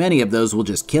because too many of those will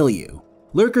just kill you.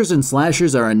 Lurkers and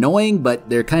slashers are annoying, but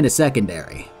they're kinda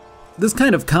secondary. This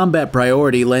kind of combat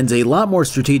priority lends a lot more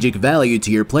strategic value to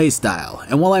your playstyle,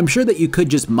 and while I'm sure that you could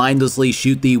just mindlessly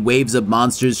shoot the waves of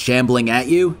monsters shambling at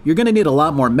you, you're gonna need a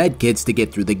lot more medkits to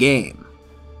get through the game.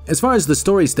 As far as the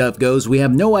story stuff goes, we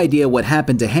have no idea what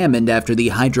happened to Hammond after the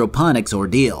hydroponics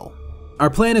ordeal. Our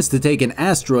plan is to take an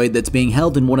asteroid that's being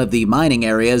held in one of the mining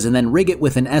areas and then rig it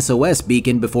with an SOS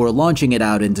beacon before launching it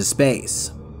out into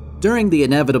space. During the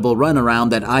inevitable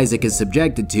runaround that Isaac is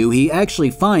subjected to, he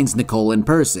actually finds Nicole in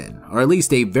person, or at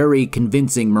least a very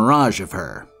convincing mirage of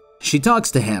her. She talks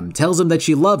to him, tells him that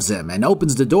she loves him, and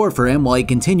opens the door for him while he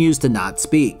continues to not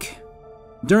speak.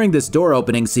 During this door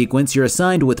opening sequence, you're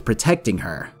assigned with protecting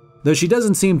her, though she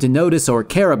doesn't seem to notice or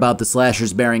care about the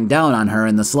slashers bearing down on her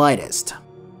in the slightest.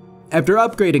 After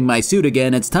upgrading my suit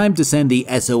again, it's time to send the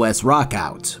SOS rock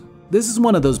out. This is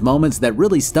one of those moments that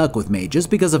really stuck with me just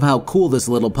because of how cool this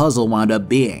little puzzle wound up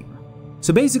being.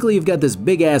 So basically you've got this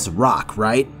big ass rock,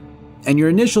 right? And your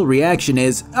initial reaction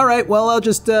is, alright, well I'll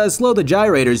just slow the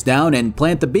gyrators down and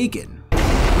plant the beacon.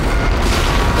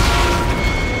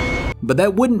 But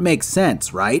that wouldn't make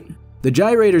sense, right? The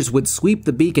gyrators would sweep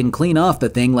the beacon clean off the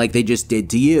thing like they just did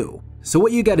to you. So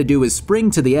what you gotta do is spring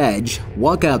to the edge,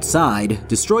 walk outside,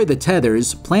 destroy the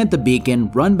tethers, plant the beacon,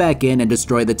 run back in and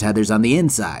destroy the tethers on the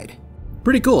inside.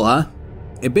 Pretty cool, huh?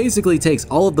 It basically takes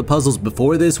all of the puzzles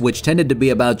before this, which tended to be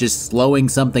about just slowing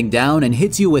something down, and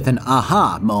hits you with an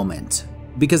aha moment.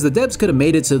 Because the devs could have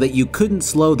made it so that you couldn't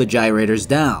slow the gyrators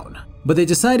down. But they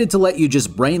decided to let you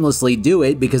just brainlessly do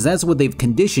it because that's what they've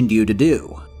conditioned you to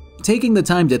do. Taking the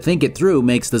time to think it through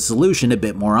makes the solution a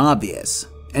bit more obvious.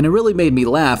 And it really made me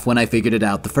laugh when I figured it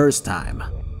out the first time.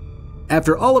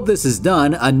 After all of this is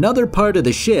done, another part of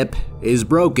the ship is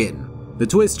broken. The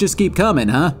twists just keep coming,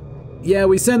 huh? Yeah,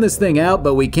 we send this thing out,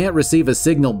 but we can't receive a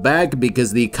signal back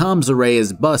because the comms array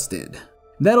is busted.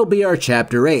 That'll be our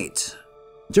Chapter 8.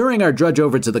 During our drudge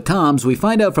over to the comms, we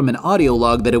find out from an audio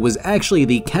log that it was actually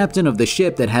the captain of the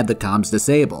ship that had the comms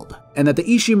disabled, and that the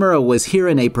Ishimura was here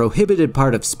in a prohibited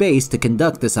part of space to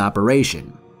conduct this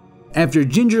operation. After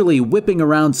gingerly whipping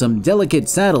around some delicate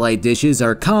satellite dishes,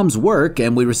 our comms work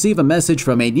and we receive a message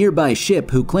from a nearby ship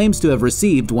who claims to have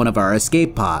received one of our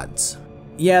escape pods.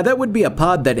 Yeah, that would be a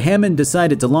pod that Hammond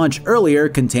decided to launch earlier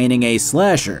containing a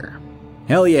slasher.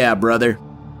 Hell yeah, brother.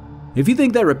 If you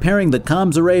think that repairing the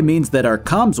comms array means that our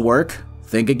comms work,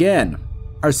 think again.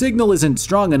 Our signal isn't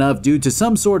strong enough due to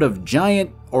some sort of giant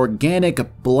organic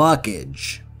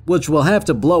blockage, which we'll have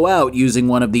to blow out using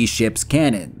one of these ship's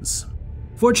cannons.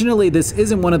 Fortunately, this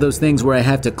isn't one of those things where I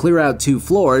have to clear out 2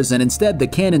 floors, and instead the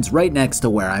cannon's right next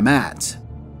to where I'm at.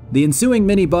 The ensuing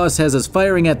mini-boss has us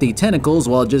firing at the tentacles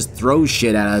while it just throws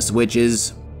shit at us, which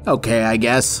is okay, I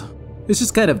guess. It's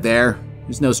just kind of there.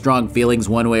 There's no strong feelings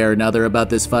one way or another about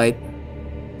this fight.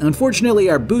 Unfortunately,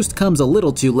 our boost comes a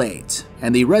little too late,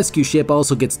 and the rescue ship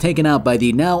also gets taken out by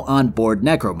the now on-board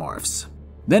necromorphs.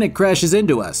 Then it crashes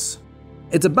into us.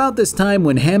 It's about this time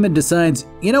when Hammond decides,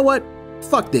 you know what?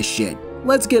 Fuck this shit.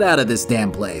 Let's get out of this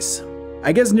damn place.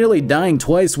 I guess nearly dying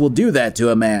twice will do that to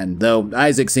a man, though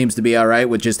Isaac seems to be alright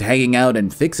with just hanging out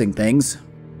and fixing things.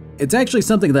 It's actually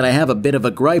something that I have a bit of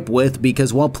a gripe with,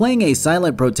 because while playing a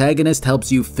silent protagonist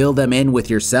helps you fill them in with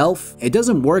yourself, it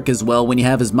doesn't work as well when you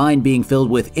have his mind being filled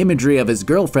with imagery of his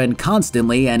girlfriend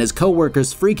constantly and his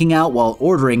coworkers freaking out while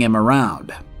ordering him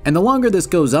around. And the longer this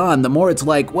goes on, the more it's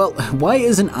like, well, why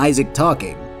isn't Isaac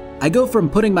talking? I go from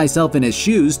putting myself in his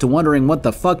shoes to wondering what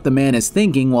the fuck the man is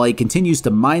thinking while he continues to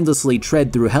mindlessly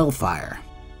tread through hellfire.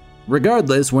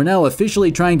 Regardless, we're now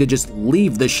officially trying to just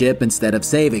leave the ship instead of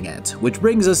saving it, which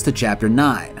brings us to Chapter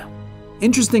 9.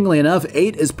 Interestingly enough,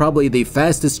 8 is probably the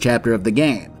fastest chapter of the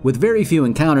game, with very few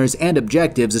encounters and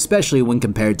objectives, especially when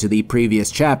compared to the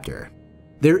previous chapter.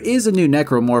 There is a new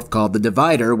necromorph called the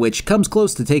Divider, which comes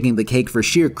close to taking the cake for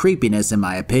sheer creepiness in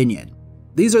my opinion.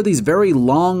 These are these very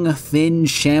long, thin,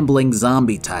 shambling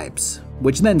zombie types,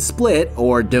 which then split,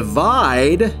 or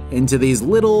divide, into these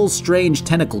little, strange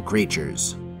tentacle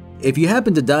creatures. If you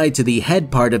happen to die to the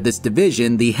head part of this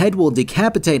division, the head will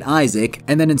decapitate Isaac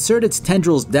and then insert its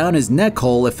tendrils down his neck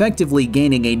hole, effectively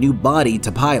gaining a new body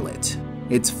to pilot.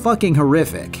 It's fucking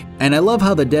horrific, and I love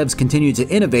how the devs continue to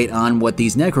innovate on what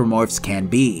these necromorphs can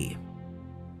be.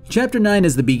 Chapter 9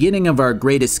 is the beginning of our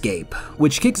great escape,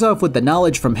 which kicks off with the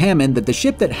knowledge from Hammond that the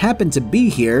ship that happened to be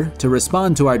here to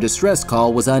respond to our distress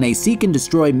call was on a seek and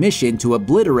destroy mission to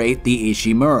obliterate the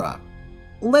Ishimura.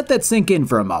 Let that sink in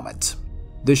for a moment.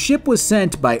 The ship was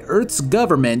sent by Earth's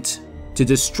government to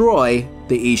destroy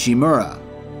the Ishimura.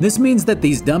 This means that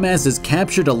these dumbasses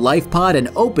captured a life pod and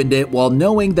opened it while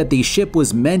knowing that the ship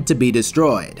was meant to be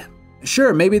destroyed.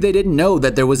 Sure, maybe they didn't know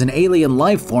that there was an alien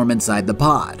life form inside the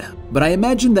pod, but I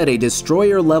imagine that a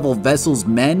destroyer-level vessel's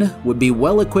men would be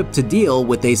well equipped to deal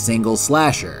with a single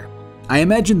slasher. I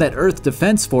imagine that Earth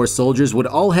Defense Force soldiers would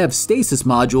all have stasis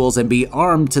modules and be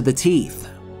armed to the teeth.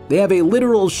 They have a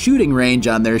literal shooting range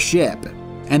on their ship,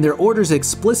 and their orders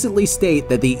explicitly state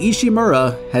that the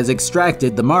Ishimura has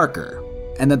extracted the marker,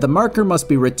 and that the marker must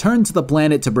be returned to the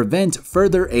planet to prevent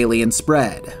further alien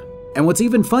spread. And what's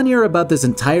even funnier about this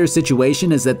entire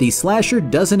situation is that the slasher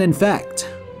doesn't infect.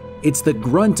 It's the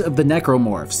grunt of the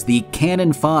necromorphs, the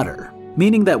cannon fodder,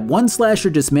 meaning that one slasher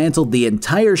dismantled the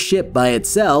entire ship by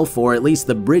itself, or at least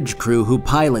the bridge crew who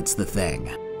pilots the thing.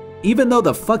 Even though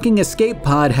the fucking escape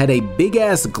pod had a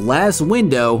big-ass glass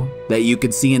window that you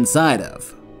could see inside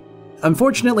of.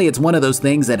 Unfortunately, it's one of those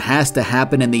things that has to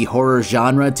happen in the horror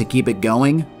genre to keep it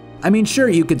going. I mean, sure,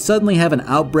 you could suddenly have an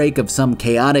outbreak of some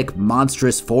chaotic,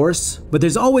 monstrous force, but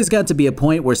there's always got to be a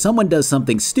point where someone does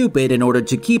something stupid in order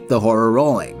to keep the horror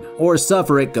rolling, or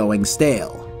suffer it going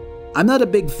stale. I'm not a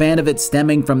big fan of it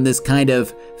stemming from this kind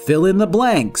of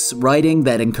fill-in-the-blanks writing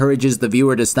that encourages the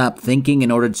viewer to stop thinking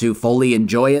in order to fully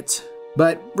enjoy it,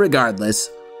 but regardless.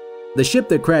 The ship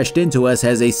that crashed into us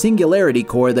has a singularity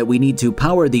core that we need to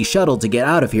power the shuttle to get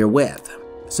out of here with,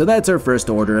 so that's our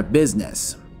first order of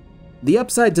business. The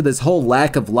upside to this whole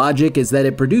lack of logic is that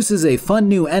it produces a fun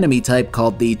new enemy type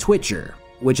called the Twitcher,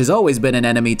 which has always been an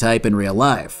enemy type in real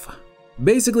life.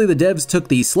 Basically, the devs took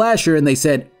the slasher and they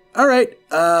said, alright,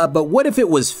 but what if it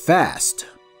was fast?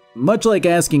 Much like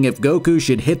asking if Goku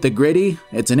should hit the gritty,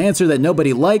 it's an answer that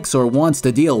nobody likes or wants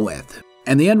to deal with.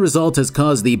 And the end result has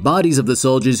caused the bodies of the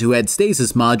soldiers who had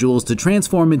stasis modules to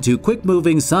transform into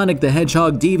quick-moving Sonic the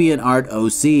Hedgehog DeviantArt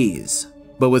OCs,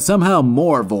 but with somehow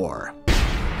more vor.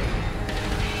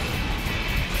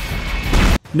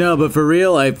 No, but for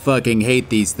real, I fucking hate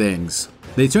these things.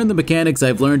 They turn the mechanics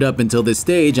I've learned up until this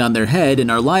stage on their head and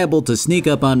are liable to sneak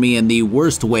up on me in the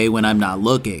worst way when I'm not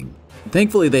looking.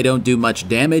 Thankfully, they don't do much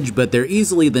damage, but they're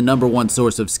easily the #1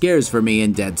 source of scares for me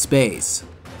in Dead Space.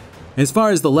 As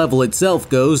far as the level itself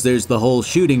goes, there's the whole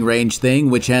shooting range thing,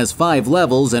 which has 5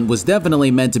 levels and was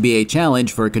definitely meant to be a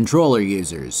challenge for controller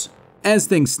users. As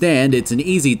things stand, it's an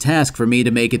easy task for me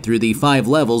to make it through the 5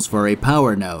 levels for a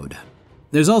power node.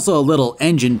 There's also a little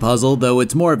engine puzzle, though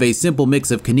it's more of a simple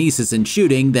mix of kinesis and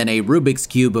shooting than a Rubik's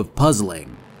Cube of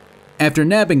puzzling. After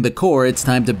nabbing the core, it's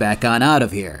time to back on out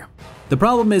of here. The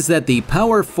problem is that the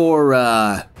power for,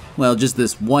 well, just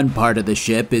this one part of the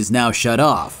ship is now shut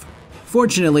off.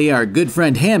 Fortunately, our good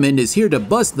friend Hammond is here to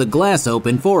bust the glass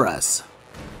open for us.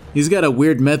 He's got a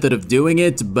weird method of doing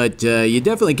it, but you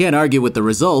definitely can't argue with the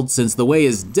results since the way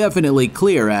is definitely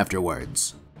clear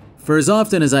afterwards. For as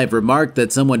often as I've remarked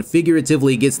that someone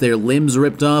figuratively gets their limbs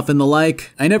ripped off and the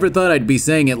like, I never thought I'd be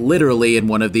saying it literally in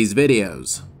one of these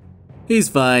videos. He's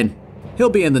fine. He'll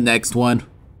be in the next one.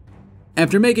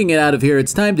 After making it out of here,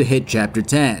 it's time to hit Chapter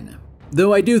 10.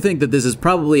 Though I do think that this is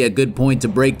probably a good point to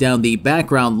break down the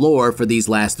background lore for these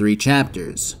last 3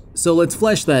 chapters. So let's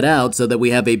flesh that out so that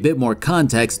we have a bit more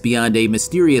context beyond a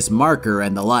mysterious marker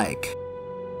and the like.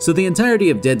 So the entirety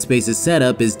of Dead Space's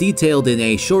setup is detailed in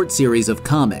a short series of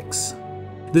comics.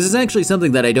 This is actually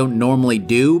something that I don't normally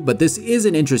do, but this is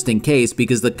an interesting case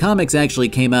because the comics actually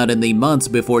came out in the months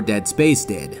before Dead Space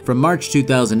did, from March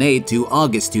 2008 to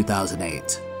August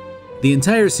 2008. The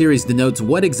entire series denotes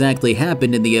what exactly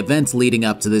happened in the events leading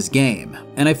up to this game,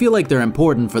 and I feel like they're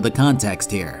important for the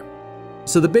context here.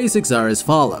 So the basics are as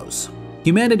follows.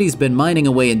 Humanity's been mining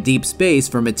away in deep space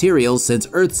for materials since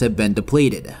Earths have been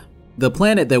depleted. The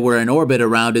planet that we're in orbit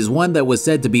around is one that was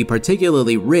said to be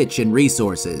particularly rich in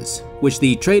resources, which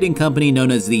the trading company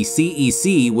known as the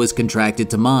CEC was contracted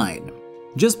to mine.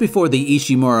 Just before the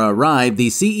Ishimura arrived, the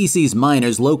CEC's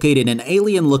miners located an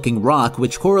alien-looking rock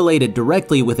which correlated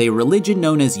directly with a religion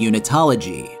known as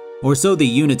Unitology, or so the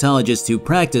Unitologists who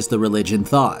practice the religion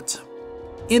thought.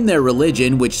 In their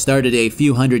religion, which started a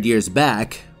few hundred years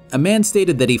back, a man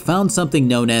stated that he found something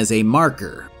known as a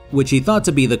marker, which he thought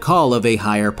to be the call of a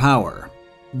higher power.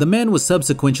 The man was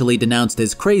subsequently denounced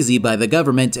as crazy by the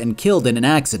government and killed in an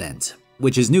accident,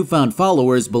 which his newfound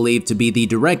followers believed to be the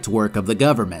direct work of the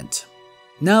government.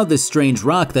 Now this strange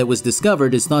rock that was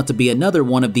discovered is thought to be another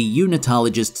one of the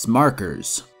Unitologists'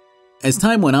 markers. As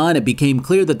time went on, it became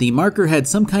clear that the marker had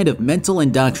some kind of mental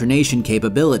indoctrination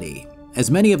capability, as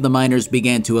many of the miners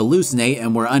began to hallucinate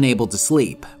and were unable to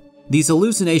sleep. These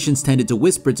hallucinations tended to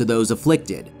whisper to those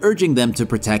afflicted, urging them to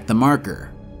protect the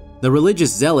marker. The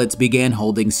religious zealots began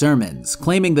holding sermons,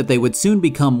 claiming that they would soon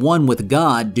become one with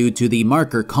God due to the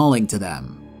marker calling to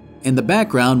them. In the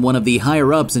background, one of the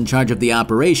higher-ups in charge of the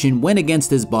operation went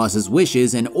against his boss's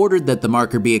wishes and ordered that the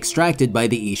marker be extracted by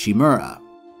the Ishimura.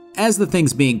 As the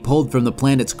thing's being pulled from the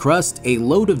planet's crust, a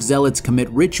load of zealots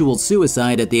commit ritual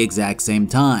suicide at the exact same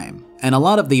time, and a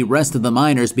lot of the rest of the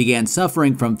miners began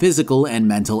suffering from physical and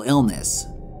mental illness.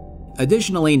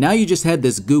 Additionally, now you just had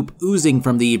this goop oozing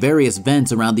from the various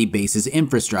vents around the base's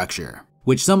infrastructure,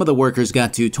 which some of the workers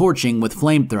got to torching with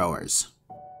flamethrowers.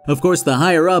 Of course, the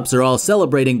higher-ups are all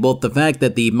celebrating both the fact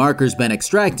that the marker's been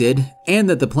extracted, and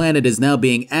that the planet is now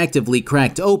being actively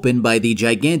cracked open by the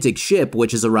gigantic ship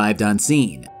which has arrived on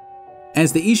scene.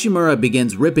 As the Ishimura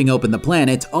begins ripping open the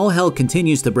planet, all hell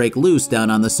continues to break loose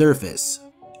down on the surface.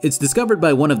 It's discovered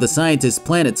by one of the scientists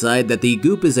planetside that the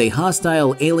goop is a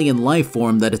hostile alien life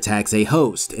form that attacks a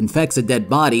host, infects a dead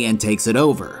body, and takes it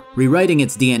over, rewriting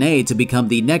its DNA to become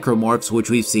the necromorphs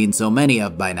which we've seen so many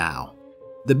of by now.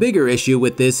 The bigger issue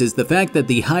with this is the fact that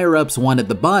the higher-ups wanted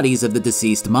the bodies of the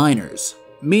deceased miners,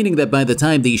 meaning that by the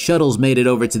time the shuttles made it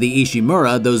over to the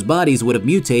Ishimura, those bodies would have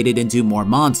mutated into more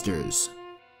monsters.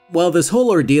 While this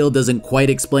whole ordeal doesn't quite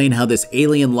explain how this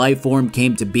alien life form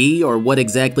came to be or what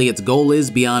exactly its goal is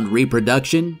beyond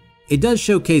reproduction, it does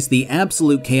showcase the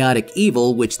absolute chaotic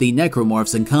evil which the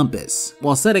necromorphs encompass,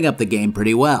 while setting up the game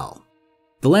pretty well.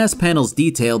 The last panels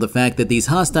detail the fact that these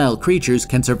hostile creatures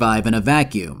can survive in a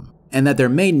vacuum, and that their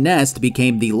main nest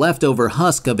became the leftover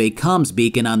husk of a comms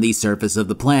beacon on the surface of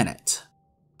the planet.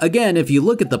 Again, if you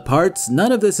look at the parts,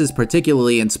 none of this is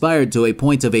particularly inspired to a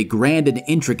point of a grand and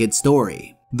intricate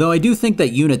story. Though I do think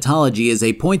that Unitology is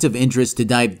a point of interest to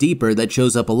dive deeper that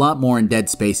shows up a lot more in Dead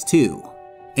Space 2.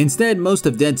 Instead, most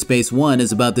of Dead Space 1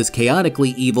 is about this chaotically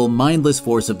evil, mindless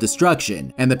force of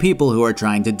destruction and the people who are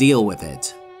trying to deal with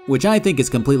it, which I think is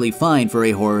completely fine for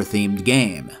a horror-themed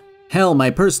game. Hell, my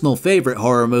personal favorite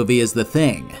horror movie is The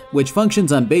Thing, which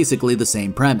functions on basically the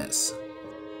same premise.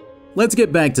 Let's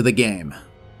get back to the game.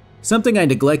 Something I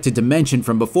neglected to mention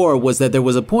from before was that there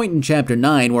was a point in Chapter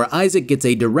 9 where Isaac gets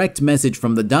a direct message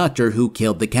from the doctor who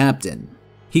killed the captain.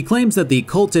 He claims that the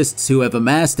cultists who have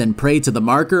amassed and prayed to the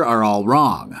marker are all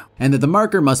wrong, and that the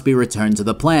marker must be returned to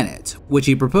the planet, which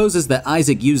he proposes that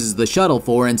Isaac uses the shuttle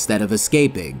for instead of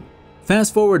escaping.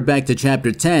 Fast forward back to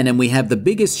Chapter 10 and we have the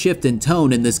biggest shift in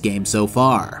tone in this game so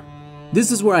far.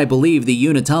 This is where I believe the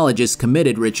Unitologists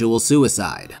committed ritual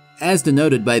suicide, as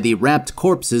denoted by the wrapped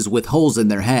corpses with holes in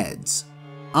their heads.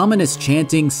 Ominous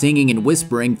chanting, singing, and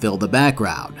whispering fill the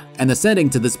background, and the setting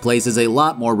to this place is a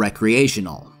lot more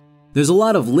recreational. There's a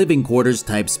lot of living quarters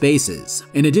type spaces,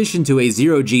 in addition to a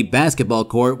 0G basketball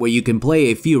court where you can play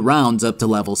a few rounds up to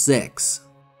level 6.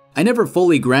 I never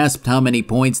fully grasped how many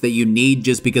points that you need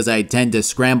just because I tend to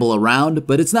scramble around,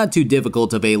 but it's not too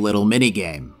difficult of a little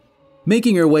minigame.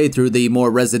 Making your way through the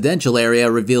more residential area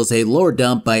reveals a lore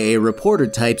dump by a reporter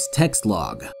type's text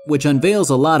log, which unveils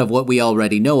a lot of what we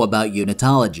already know about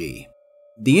Unitology.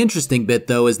 The interesting bit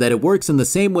though is that it works in the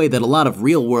same way that a lot of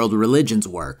real-world religions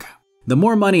work. The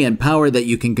more money and power that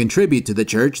you can contribute to the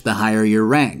church, the higher your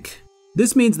rank.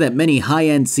 This means that many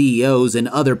high-end CEOs and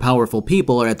other powerful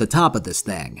people are at the top of this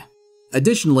thing.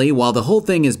 Additionally, while the whole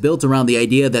thing is built around the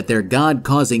idea that their god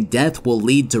causing death will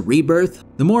lead to rebirth,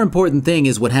 the more important thing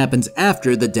is what happens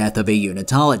after the death of a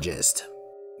Unitologist.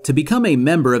 To become a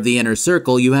member of the inner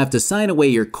circle, you have to sign away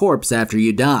your corpse after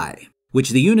you die, which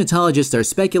the Unitologists are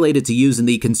speculated to use in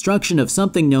the construction of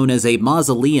something known as a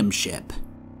mausoleum ship.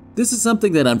 This is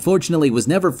something that unfortunately was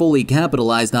never fully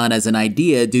capitalized on as an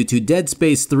idea due to Dead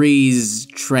Space 3's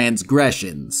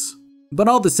transgressions. But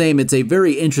all the same, it's a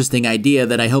very interesting idea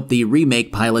that I hope the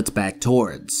remake pilots back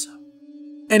towards.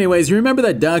 Anyways, you remember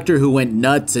that doctor who went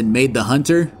nuts and made the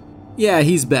hunter? Yeah,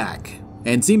 he's back,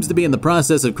 and seems to be in the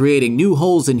process of creating new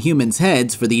holes in humans'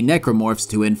 heads for the necromorphs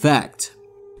to infect.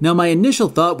 Now, my initial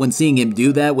thought when seeing him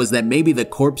do that was that maybe the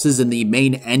corpses in the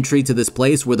main entry to this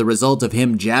place were the result of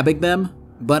him jabbing them,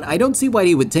 but I don't see why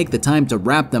he would take the time to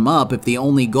wrap them up if the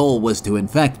only goal was to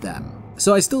infect them.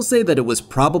 So I still say that it was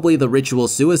probably the ritual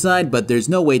suicide, but there's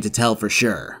no way to tell for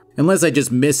sure. Unless I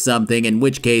just missed something, in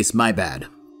which case, my bad.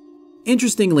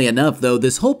 Interestingly enough though,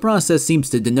 this whole process seems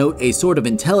to denote a sort of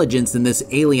intelligence in this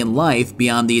alien life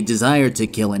beyond the desire to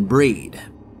kill and breed.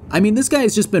 I mean, this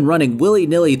guy's just been running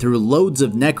willy-nilly through loads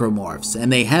of necromorphs,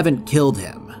 and they haven't killed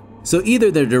him. So either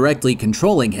they're directly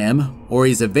controlling him, or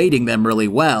he's evading them really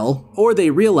well, or they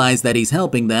realize that he's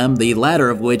helping them, the latter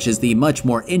of which is the much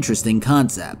more interesting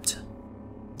concept.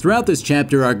 Throughout this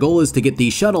chapter, our goal is to get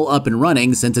the shuttle up and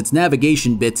running since its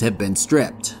navigation bits have been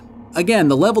stripped. Again,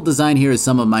 the level design here is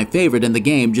some of my favorite in the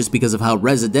game just because of how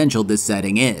residential this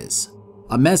setting is.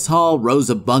 A mess hall,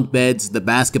 rows of bunk beds, the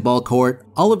basketball court,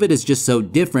 all of it is just so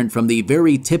different from the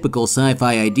very typical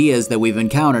sci-fi ideas that we've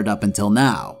encountered up until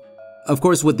now. Of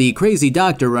course, with the crazy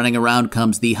doctor running around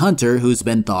comes the hunter who's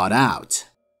been thawed out.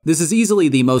 This is easily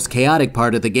the most chaotic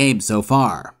part of the game so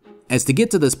far. As to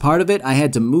get to this part of it, I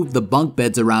had to move the bunk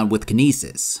beds around with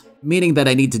kinesis, meaning that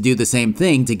I need to do the same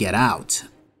thing to get out.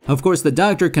 Of course, the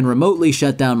doctor can remotely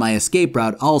shut down my escape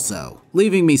route also,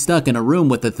 leaving me stuck in a room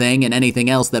with the thing and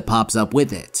anything else that pops up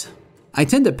with it. I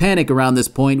tend to panic around this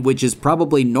point, which is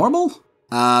probably normal?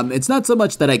 It's not so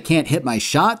much that I can't hit my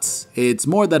shots, it's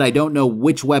more that I don't know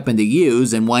which weapon to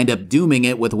use and wind up dooming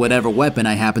it with whatever weapon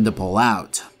I happen to pull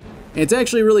out. It's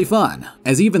actually really fun,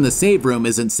 as even the save room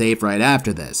isn't safe right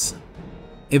after this.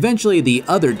 Eventually, the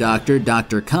other doctor,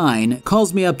 Dr. Kine,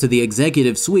 calls me up to the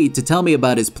executive suite to tell me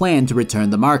about his plan to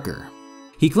return the marker.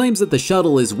 He claims that the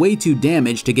shuttle is way too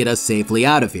damaged to get us safely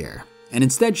out of here, and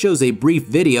instead shows a brief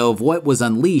video of what was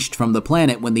unleashed from the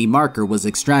planet when the marker was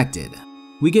extracted.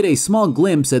 We get a small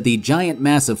glimpse at the giant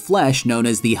mass of flesh known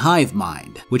as the hive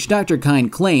mind, which Dr. Kine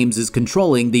claims is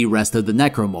controlling the rest of the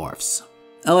necromorphs.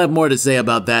 I'll have more to say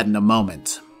about that in a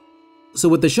moment. So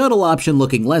with the shuttle option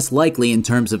looking less likely in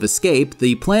terms of escape,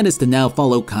 the plan is to now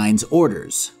follow Kine's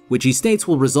orders, which he states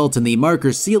will result in the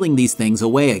marker sealing these things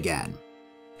away again.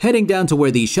 Heading down to where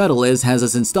the shuttle is has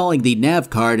us installing the nav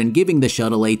card and giving the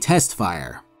shuttle a test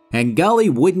fire. And golly,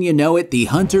 wouldn't you know it, the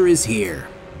hunter is here.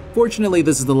 Fortunately,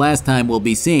 this is the last time we'll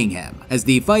be seeing him, as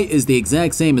the fight is the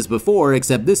exact same as before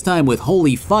except this time with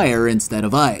holy fire instead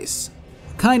of ice.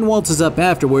 Kine waltzes up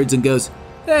afterwards and goes,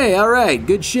 "Hey, alright,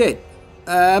 good shit.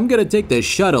 I'm gonna take the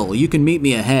shuttle, you can meet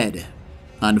me ahead."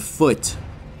 On foot.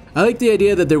 I like the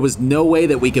idea that there was no way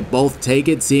that we could both take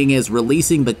it, seeing as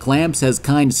releasing the clamps has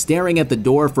Kine staring at the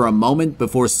door for a moment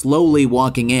before slowly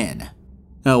walking in.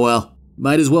 Oh well,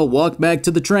 might as well walk back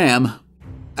to the tram.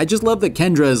 I just love that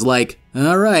Kendra is like,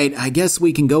 "Alright, I guess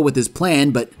we can go with his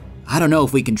plan, but I don't know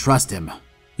if we can trust him."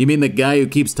 You mean the guy who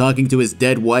keeps talking to his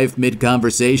dead wife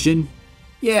mid-conversation?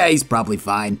 Yeah, he's probably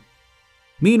fine.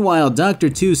 Meanwhile, Dr.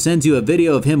 2 sends you a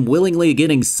video of him willingly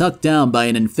getting sucked down by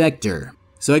an infector.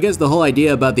 So I guess the whole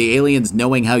idea about the aliens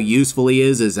knowing how useful he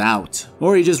is out.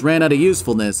 Or he just ran out of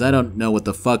usefulness, I don't know what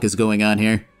the fuck is going on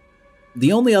here.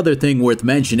 The only other thing worth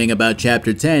mentioning about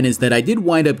Chapter 10 is that I did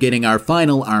wind up getting our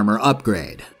final armor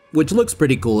upgrade, which looks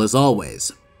pretty cool as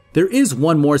always. There is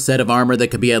one more set of armor that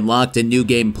could be unlocked in New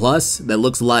Game Plus that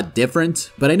looks a lot different,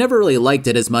 but I never really liked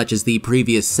it as much as the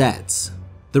previous sets.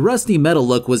 The rusty metal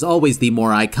look was always the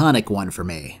more iconic one for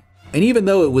me. And even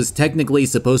though it was technically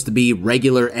supposed to be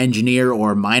regular engineer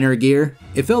or miner gear,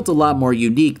 it felt a lot more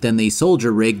unique than the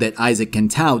soldier rig that Isaac can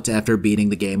tout after beating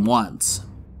the game once.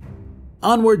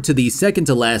 Onward to the second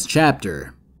to last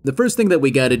chapter. The first thing that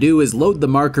we gotta do is load the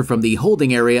marker from the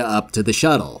holding area up to the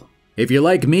shuttle. If you're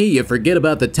like me, you forget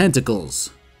about the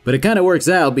tentacles. But it kinda works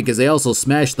out because they also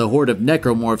smash the horde of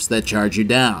necromorphs that charge you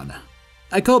down.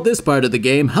 I called this part of the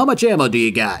game, "How much ammo do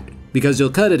you got?" because you'll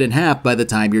cut it in half by the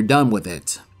time you're done with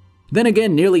it. Then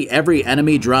again, nearly every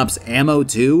enemy drops ammo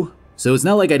too, so it's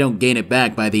not like I don't gain it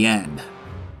back by the end.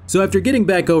 So after getting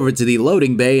back over to the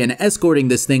loading bay and escorting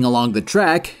this thing along the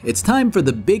track, it's time for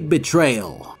the big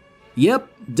betrayal. Yep,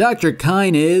 Dr.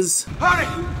 Kyne is... Hurry!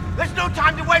 There's no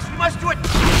time to waste, we must do it!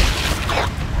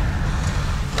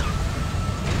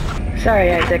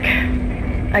 Sorry, Isaac.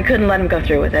 I couldn't let him go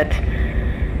through with it.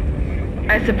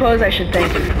 I suppose I should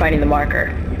thank you for finding the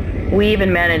marker. We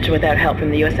even managed without help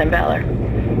from the USM Valor.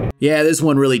 Yeah, this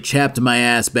one really chapped my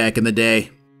ass back in the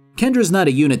day. Kendra's not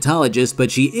a Unitologist,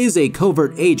 but she is a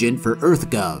covert agent for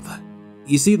EarthGov.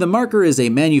 You see, the marker is a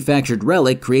manufactured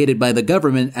relic created by the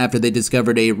government after they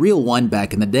discovered a real one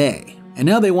back in the day, and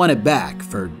now they want it back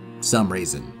for some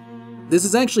reason. This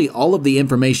is actually all of the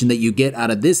information that you get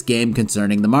out of this game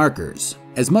concerning the markers,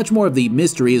 as much more of the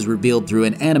mystery is revealed through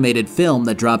an animated film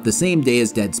that dropped the same day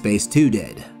as Dead Space 2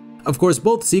 did. Of course,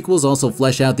 both sequels also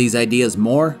flesh out these ideas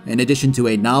more, in addition to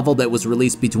a novel that was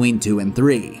released between 2 and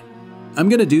 3. I'm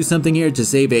gonna do something here to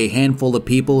save a handful of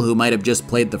people who might have just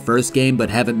played the first game but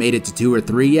haven't made it to 2 or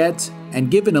 3 yet, and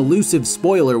give an elusive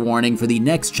spoiler warning for the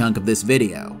next chunk of this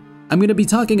video. I'm gonna be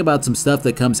talking about some stuff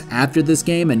that comes after this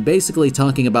game and basically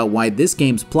talking about why this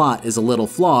game's plot is a little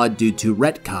flawed due to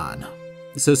retcon.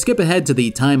 So skip ahead to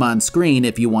the time on screen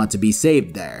if you want to be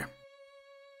saved there.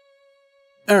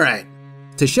 Alright.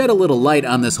 To shed a little light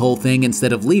on this whole thing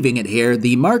instead of leaving it here,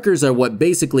 the markers are what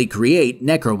basically create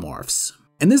necromorphs.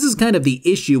 And this is kind of the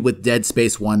issue with Dead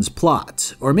Space 1's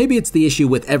plot, or maybe it's the issue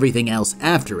with everything else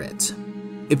after it.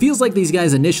 It feels like these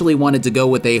guys initially wanted to go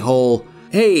with a whole,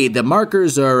 hey, the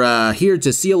markers are here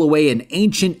to seal away an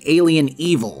ancient alien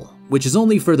evil, which is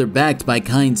only further backed by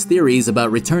Kyne's theories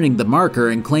about returning the marker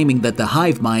and claiming that the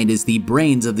hive mind is the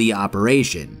brains of the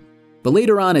operation. But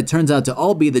later on it turns out to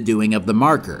all be the doing of the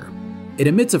marker. It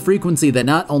emits a frequency that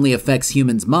not only affects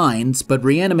humans' minds, but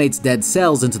reanimates dead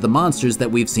cells into the monsters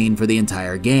that we've seen for the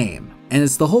entire game. And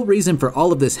it's the whole reason for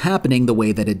all of this happening the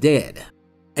way that it did.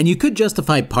 And you could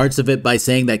justify parts of it by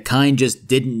saying that Kyne just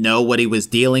didn't know what he was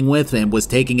dealing with and was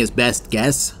taking his best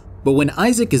guess. But when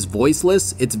Isaac is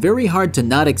voiceless, it's very hard to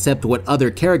not accept what other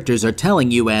characters are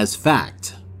telling you as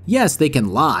fact. Yes, they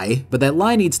can lie, but that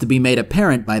lie needs to be made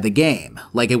apparent by the game,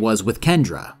 like it was with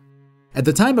Kendra. At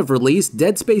the time of release,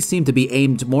 Dead Space seemed to be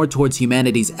aimed more towards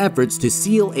humanity's efforts to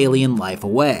seal alien life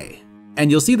away. And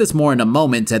you'll see this more in a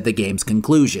moment at the game's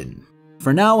conclusion.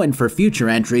 For now and for future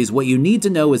entries, what you need to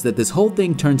know is that this whole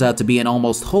thing turns out to be an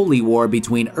almost holy war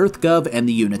between EarthGov and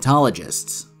the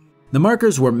Unitologists. The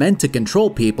markers were meant to control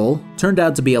people, turned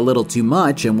out to be a little too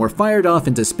much, and were fired off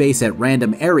into space at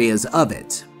random areas of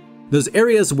it. Those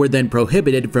areas were then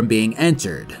prohibited from being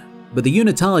entered. But the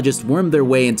Unitologists wormed their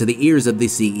way into the ears of the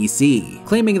CEC,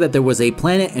 claiming that there was a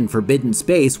planet in forbidden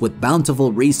space with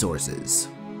bountiful resources.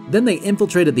 Then they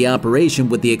infiltrated the operation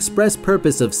with the express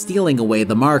purpose of stealing away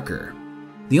the marker.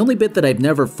 The only bit that I've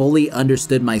never fully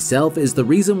understood myself is the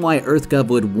reason why EarthGov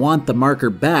would want the marker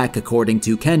back according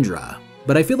to Kendra.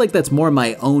 But I feel like that's more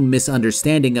my own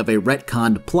misunderstanding of a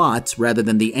retconned plot rather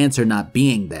than the answer not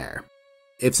being there.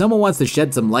 If someone wants to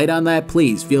shed some light on that,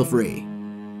 please feel free.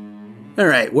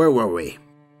 Alright, where were we?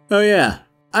 Oh yeah,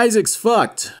 Isaac's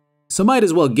fucked. So might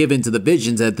as well give in to the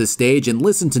visions at this stage and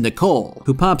listen to Nicole,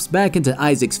 who pops back into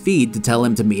Isaac's feed to tell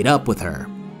him to meet up with her.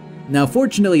 Now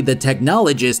fortunately, the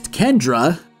technologist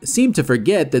Kendra seemed to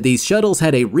forget that these shuttles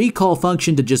had a recall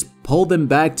function to just pull them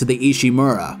back to the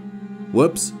Ishimura.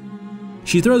 Whoops.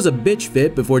 She throws a bitch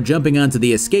fit before jumping onto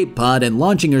the escape pod and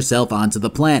launching herself onto the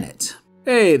planet.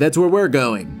 Hey, that's where we're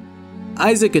going.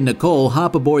 Isaac and Nicole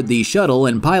hop aboard the shuttle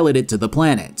and pilot it to the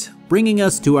planet, bringing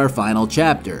us to our final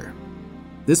chapter.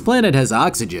 This planet has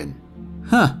oxygen.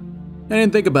 Huh, I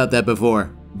didn't think about that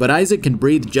before, but Isaac can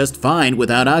breathe just fine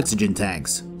without oxygen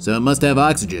tanks, so it must have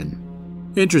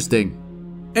oxygen.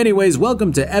 Interesting. Anyways,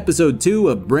 welcome to episode 2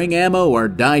 of Bring Ammo or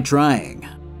Die Trying.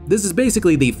 This is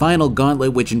basically the final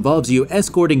gauntlet, which involves you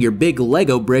escorting your big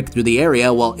Lego brick through the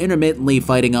area while intermittently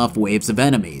fighting off waves of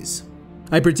enemies.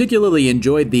 I particularly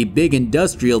enjoyed the big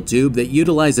industrial tube that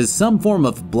utilizes some form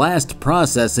of blast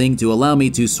processing to allow me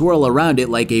to swirl around it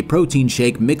like a protein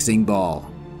shake mixing ball.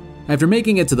 After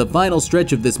making it to the final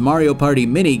stretch of this Mario Party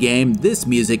minigame, this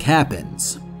music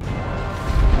happens.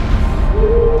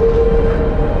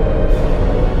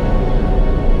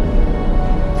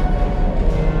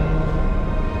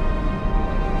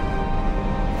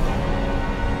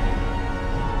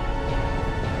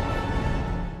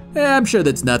 I'm sure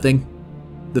that's nothing.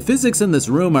 The physics in this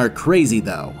room are crazy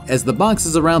though, as the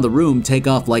boxes around the room take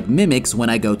off like mimics when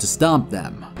I go to stomp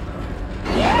them.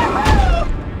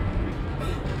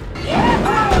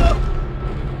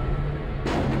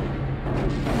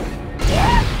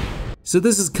 So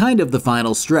this is kind of the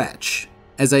final stretch,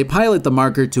 as I pilot the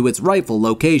marker to its rightful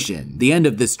location, the end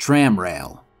of this tram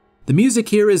rail. The music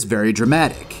here is very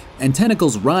dramatic, and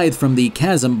tentacles writhe from the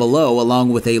chasm below along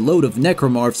with a load of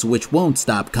necromorphs which won't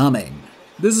stop coming.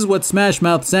 This is what Smash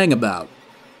Mouth sang about.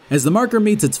 As the marker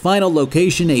meets its final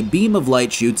location, a beam of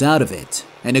light shoots out of it,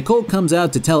 and Nicole comes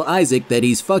out to tell Isaac that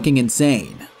he's fucking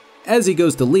insane. As he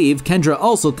goes to leave, Kendra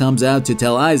also comes out to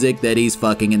tell Isaac that he's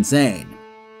fucking insane.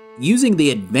 Using the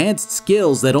advanced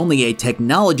skills that only a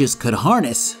technologist could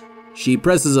harness, she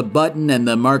presses a button and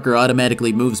the marker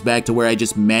automatically moves back to where I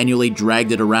just manually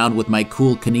dragged it around with my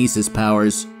cool kinesis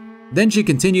powers. Then she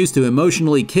continues to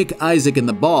emotionally kick Isaac in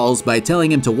the balls by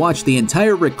telling him to watch the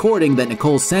entire recording that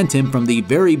Nicole sent him from the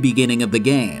very beginning of the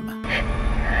game.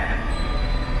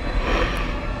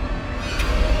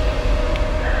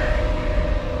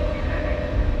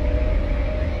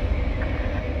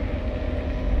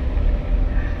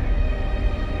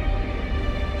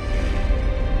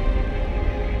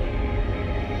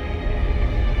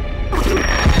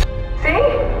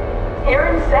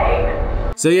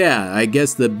 So yeah, I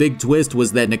guess the big twist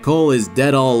was that Nicole is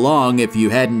dead all along if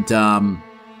you hadn't,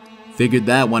 figured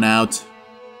that one out.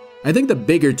 I think the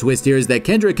bigger twist here is that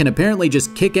Kendra can apparently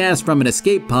just kick ass from an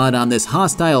escape pod on this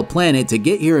hostile planet to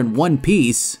get here in one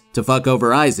piece to fuck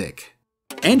over Isaac.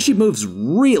 And she moves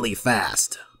really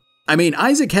fast. I mean,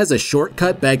 Isaac has a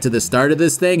shortcut back to the start of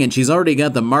this thing and she's already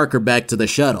got the marker back to the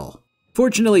shuttle.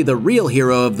 Fortunately, the real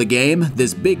hero of the game,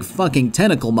 this big fucking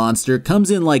tentacle monster,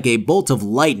 comes in like a bolt of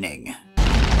lightning.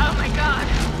 Oh my god!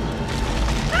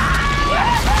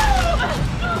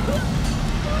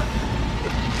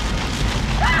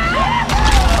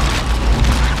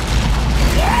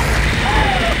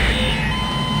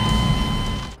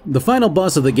 The final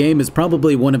boss of the game is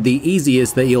probably one of the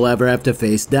easiest that you'll ever have to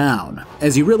face down,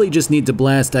 as you really just need to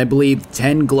blast, I believe,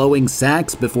 10 glowing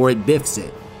sacks before it biffs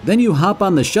it. Then you hop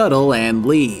on the shuttle and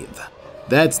leave.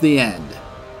 That's the end.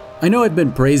 I know I've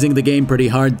been praising the game pretty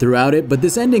hard throughout it, but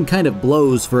this ending kind of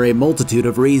blows for a multitude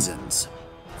of reasons.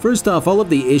 First off, all of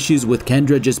the issues with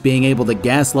Kendra just being able to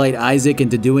gaslight Isaac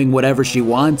into doing whatever she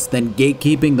wants, then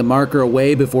gatekeeping the marker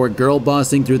away before girl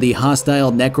bossing through the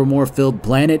hostile necromorph-filled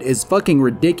planet is fucking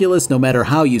ridiculous no matter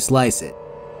how you slice it.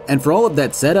 And for all of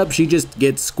that setup, she just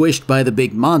gets squished by the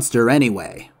big monster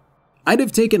anyway. I'd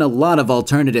have taken a lot of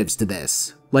alternatives to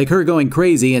this, like her going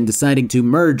crazy and deciding to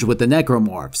merge with the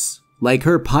necromorphs, like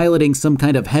her piloting some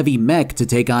kind of heavy mech to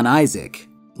take on Isaac,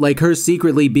 like her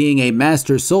secretly being a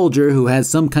master soldier who has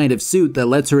some kind of suit that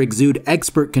lets her exude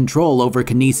expert control over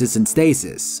kinesis and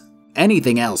stasis.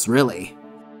 Anything else, really.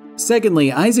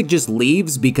 Secondly, Isaac just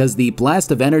leaves because the blast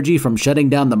of energy from shutting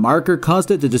down the marker caused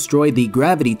it to destroy the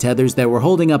gravity tethers that were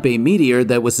holding up a meteor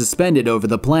that was suspended over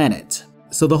the planet.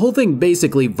 So the whole thing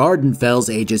basically Vardenfell's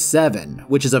Aegis VII,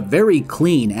 which is a very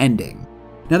clean ending.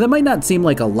 Now that might not seem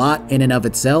like a lot in and of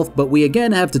itself, but we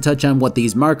again have to touch on what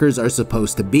these markers are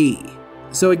supposed to be.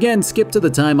 So again, skip to the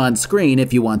time on screen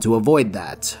if you want to avoid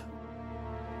that.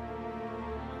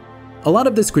 A lot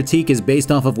of this critique is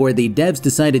based off of where the devs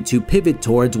decided to pivot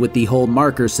towards with the whole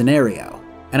marker scenario.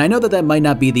 And I know that that might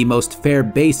not be the most fair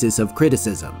basis of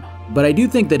criticism, but I do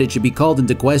think that it should be called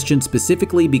into question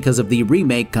specifically because of the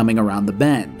remake coming around the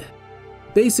bend.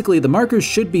 Basically, the markers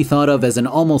should be thought of as an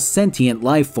almost sentient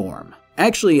life form.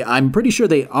 Actually, I'm pretty sure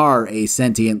they are a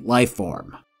sentient life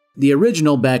form. The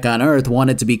original back on Earth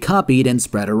wanted to be copied and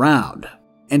spread around,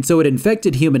 and so it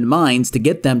infected human minds to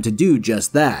get them to do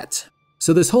just that.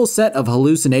 So this whole set of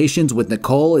hallucinations with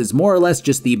Nicole is more or less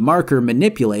just the marker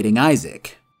manipulating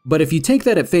Isaac. But if you take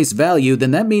that at face value,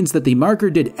 then that means that the marker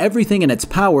did everything in its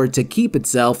power to keep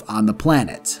itself on the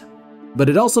planet. But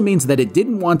it also means that it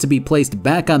didn't want to be placed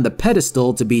back on the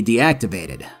pedestal to be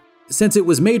deactivated. Since it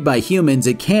was made by humans,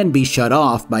 it can be shut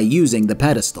off by using the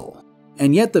pedestal.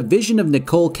 And yet the vision of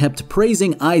Nicole kept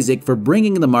praising Isaac for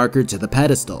bringing the marker to the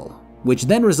pedestal, which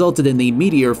then resulted in the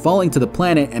meteor falling to the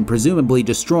planet and presumably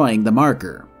destroying the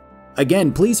marker.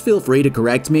 Again, please feel free to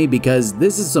correct me because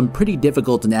this is some pretty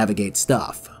difficult to navigate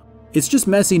stuff. It's just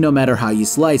messy no matter how you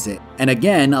slice it, and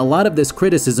again, a lot of this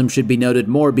criticism should be noted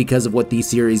more because of what the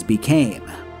series became.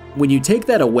 When you take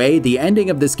that away, the ending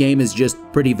of this game is just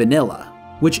pretty vanilla.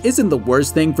 Which isn't the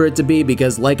worst thing for it to be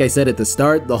because, like I said at the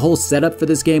start, the whole setup for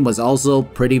this game was also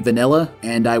pretty vanilla,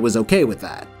 and I was okay with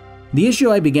that. The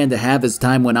issue I began to have as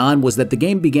time went on was that the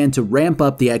game began to ramp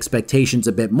up the expectations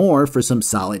a bit more for some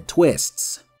solid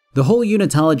twists. The whole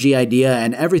Unitology idea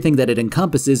and everything that it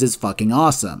encompasses is fucking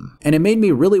awesome, and it made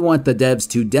me really want the devs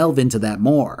to delve into that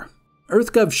more.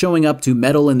 EarthGov showing up to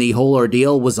meddle in the whole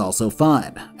ordeal was also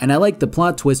fun, and I liked the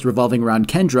plot twist revolving around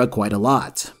Kendra quite a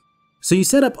lot. So you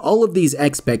set up all of these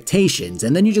expectations,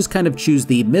 and then you just kind of choose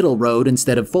the middle road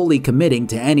instead of fully committing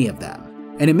to any of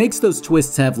them. And it makes those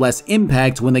twists have less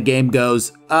impact when the game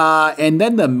goes, and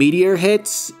then the meteor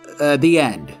hits, the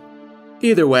end.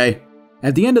 Either way,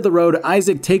 at the end of the road,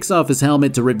 Isaac takes off his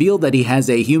helmet to reveal that he has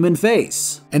a human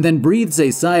face, and then breathes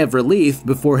a sigh of relief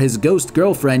before his ghost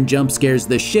girlfriend jump scares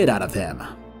the shit out of him.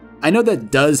 I know that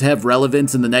does have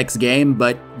relevance in the next game,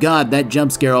 but god, that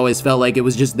jump scare always felt like it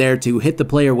was just there to hit the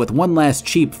player with one last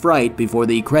cheap fright before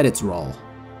the credits roll.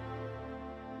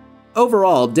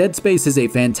 Overall, Dead Space is a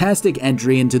fantastic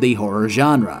entry into the horror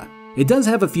genre. It does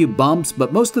have a few bumps,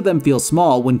 but most of them feel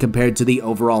small when compared to the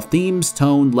overall themes,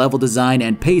 tone, level design,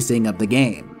 and pacing of the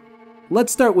game.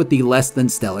 Let's start with the less than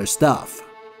stellar stuff.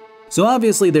 So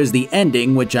obviously there's the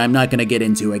ending, which I'm not going to get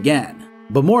into again.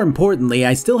 But more importantly,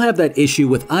 I still have that issue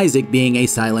with Isaac being a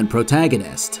silent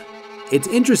protagonist. It's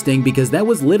interesting because that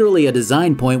was literally a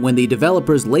design point when the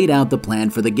developers laid out the plan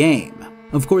for the game.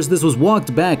 Of course, this was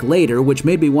walked back later, which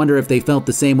made me wonder if they felt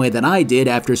the same way that I did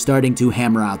after starting to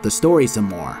hammer out the story some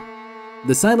more.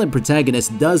 The silent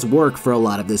protagonist does work for a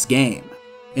lot of this game.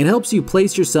 It helps you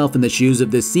place yourself in the shoes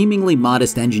of this seemingly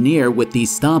modest engineer with the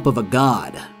stomp of a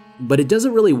god. But it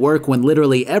doesn't really work when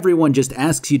literally everyone just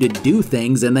asks you to do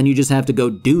things and then you just have to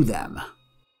go do them.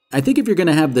 I think if you're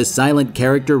gonna have this silent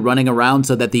character running around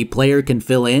so that the player can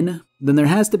fill in, then there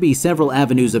has to be several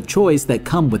avenues of choice that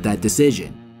come with that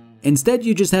decision. Instead,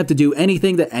 you just have to do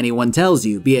anything that anyone tells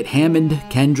you, be it Hammond,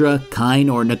 Kendra, Kyne,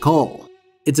 or Nicole.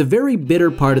 It's a very bitter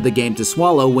part of the game to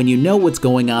swallow when you know what's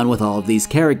going on with all of these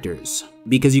characters,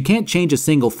 because you can't change a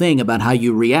single thing about how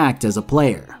you react as a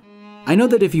player. I know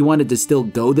that if you wanted to still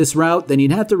go this route, then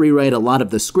you'd have to rewrite a lot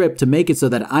of the script to make it so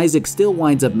that Isaac still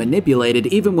winds up manipulated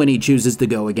even when he chooses to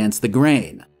go against the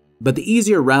grain. But the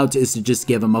easier route is to just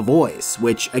give him a voice,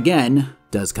 which, again,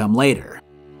 does come later.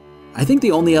 I think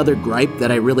the only other gripe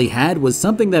that I really had was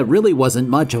something that really wasn't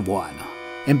much of one.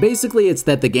 And basically it's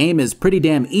that the game is pretty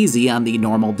damn easy on the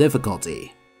normal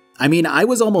difficulty. I mean, I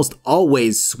was almost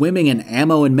always swimming in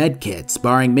ammo and medkits,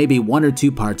 barring maybe 1 or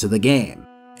 2 parts of the game.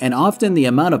 And often the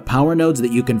amount of power nodes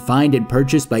that you can find and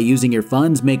purchase by using your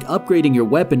funds make upgrading your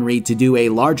weaponry to do a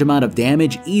large amount of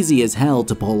damage easy as hell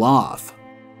to pull off.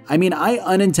 I mean, I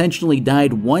unintentionally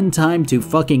died one time to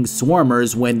fucking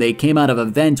swarmers when they came out of a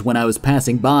vent when I was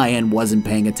passing by and wasn't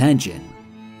paying attention.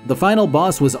 The final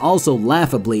boss was also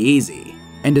laughably easy.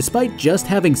 And despite just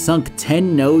having sunk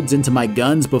 10 nodes into my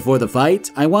guns before the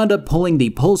fight, I wound up pulling the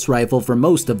pulse rifle for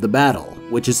most of the battle,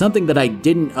 which is something that I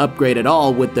didn't upgrade at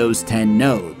all with those 10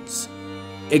 nodes.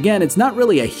 Again, it's not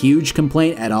really a huge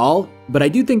complaint at all, but I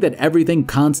do think that everything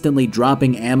constantly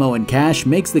dropping ammo and cash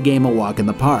makes the game a walk in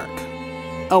the park.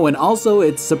 Oh, and also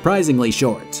it's surprisingly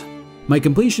short. My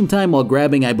completion time while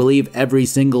grabbing I believe every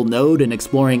single node and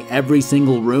exploring every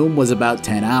single room was about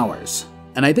 10 hours.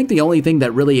 And I think the only thing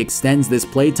that really extends this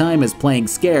playtime is playing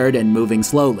scared and moving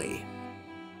slowly.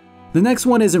 The next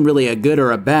one isn't really a good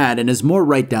or a bad and is more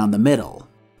right down the middle.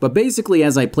 But basically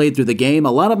as I played through the game,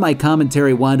 a lot of my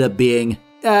commentary wound up being,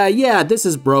 yeah, this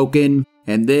is broken,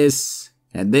 and this,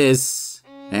 and this,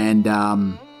 and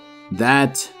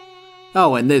that,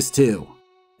 oh, and this too.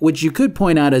 Which you could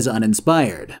point out as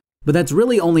uninspired. But that's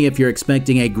really only if you're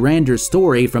expecting a grander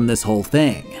story from this whole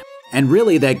thing. And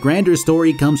really, that grander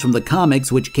story comes from the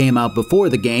comics which came out before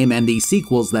the game and the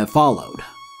sequels that followed.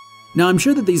 Now, I'm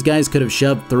sure that these guys could have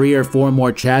shoved 3 or 4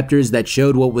 more chapters that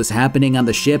showed what was happening on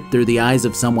the ship through the eyes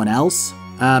of someone else.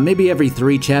 Maybe every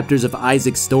 3 chapters of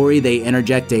Isaac's story they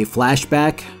interject a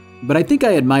flashback, but I think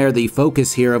I admire the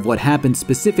focus here of what happened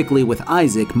specifically with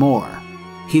Isaac more.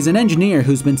 He's an engineer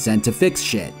who's been sent to fix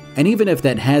shit, and even if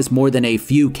that has more than a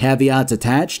few caveats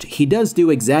attached, he does do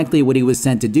exactly what he was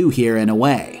sent to do here in a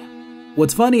way.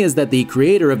 What's funny is that the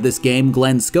creator of this game,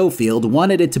 Glenn Schofield,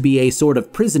 wanted it to be a sort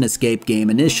of prison escape game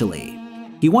initially.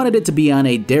 He wanted it to be on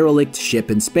a derelict ship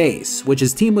in space, which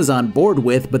his team was on board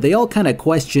with, but they all kinda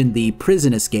questioned the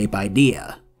prison escape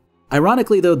idea.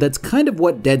 Ironically though, that's kind of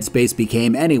what Dead Space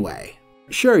became anyway.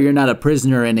 Sure, you're not a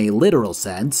prisoner in a literal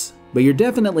sense, but you're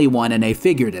definitely one in a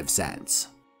figurative sense.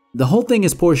 The whole thing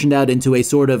is portioned out into a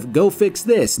sort of, go fix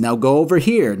this, now go over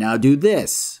here, now do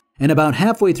this. And about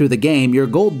halfway through the game, your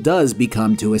goal does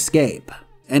become to escape.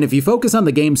 And if you focus on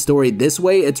the game's story this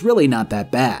way, it's really not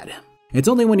that bad. It's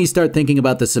only when you start thinking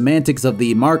about the semantics of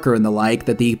the marker and the like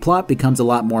that the plot becomes a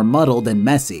lot more muddled and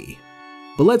messy.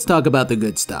 But let's talk about the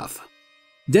good stuff.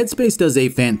 Dead Space does a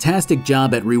fantastic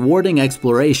job at rewarding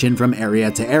exploration from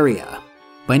area to area.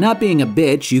 By not being a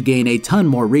bitch, you gain a ton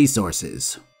more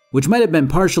resources, which might have been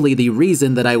partially the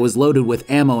reason that I was loaded with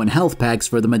ammo and health packs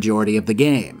for the majority of the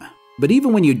game. But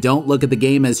even when you don't look at the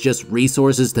game as just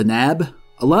resources to nab,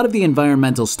 a lot of the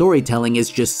environmental storytelling is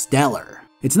just stellar.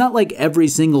 It's not like every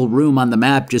single room on the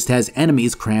map just has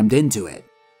enemies crammed into it.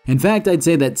 In fact, I'd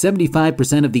say that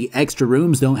 75% of the extra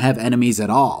rooms don't have enemies at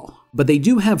all, but they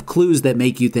do have clues that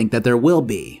make you think that there will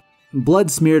be. Blood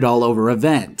smeared all over a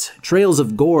vent, trails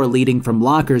of gore leading from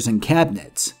lockers and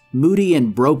cabinets, moody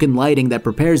and broken lighting that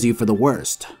prepares you for the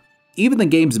worst. Even the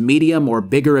game's medium or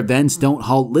bigger events don't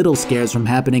halt little scares from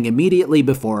happening immediately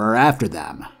before or after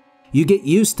them. You get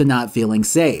used to not feeling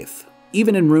safe,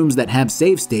 even in rooms that have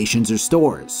save stations or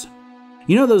stores.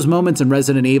 You know those moments in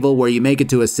Resident Evil where you make it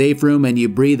to a safe room and you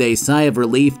breathe a sigh of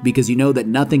relief because you know that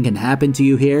nothing can happen to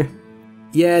you here?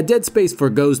 Yeah, Dead Space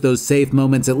forgoes those safe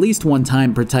moments at least one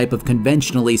time per type of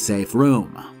conventionally safe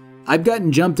room. I've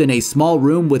gotten jumped in a small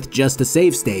room with just a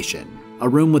save station, a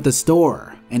room with a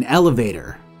store, an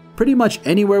elevator, pretty much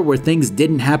anywhere where things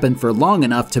didn't happen for long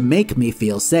enough to make me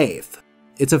feel safe.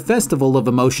 It's a festival of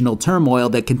emotional turmoil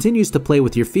that continues to play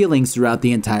with your feelings throughout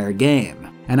the entire game,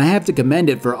 and I have to commend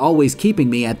it for always keeping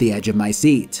me at the edge of my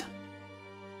seat.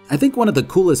 I think one of the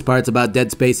coolest parts about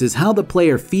Dead Space is how the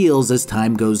player feels as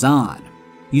time goes on.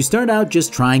 You start out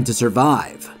just trying to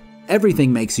survive.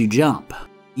 Everything makes you jump.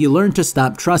 You learn to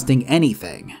stop trusting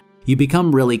anything. You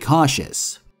become really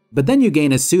cautious. But then you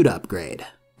gain a suit upgrade,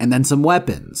 and then some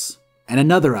weapons, and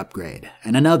another upgrade,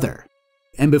 and another.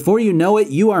 And before you know it,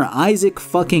 you are Isaac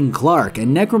fucking Clarke,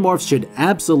 and necromorphs should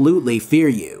absolutely fear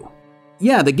you.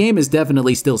 Yeah, the game is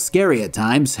definitely still scary at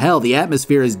times. Hell, the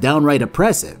atmosphere is downright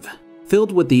oppressive,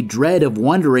 filled with the dread of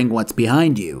wondering what's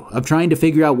behind you, of trying to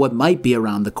figure out what might be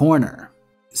around the corner.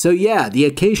 So yeah, the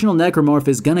occasional necromorph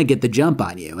is gonna get the jump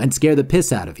on you and scare the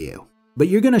piss out of you. But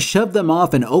you're gonna shove them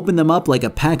off and open them up like a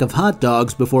pack of hot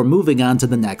dogs before moving on to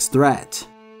the next threat.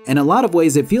 In a lot of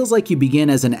ways, it feels like you begin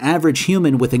as an average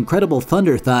human with incredible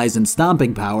thunder thighs and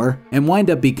stomping power, and wind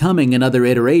up becoming another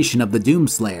iteration of the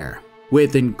Doomslayer.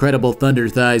 With incredible thunder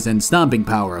thighs and stomping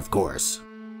power, of course.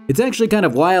 It's actually kind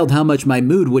of wild how much my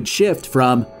mood would shift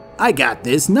from, I got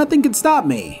this, nothing can stop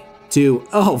me, to,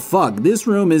 oh fuck, this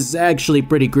room is actually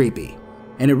pretty creepy.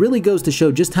 And it really goes to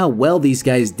show just how well these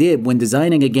guys did when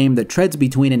designing a game that treads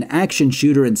between an action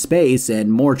shooter in space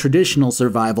and more traditional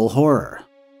survival horror.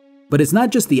 But it's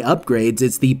not just the upgrades,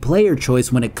 it's the player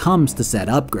choice when it comes to said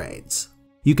upgrades.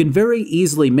 You can very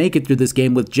easily make it through this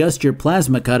game with just your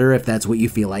plasma cutter if that's what you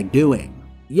feel like doing.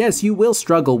 Yes, you will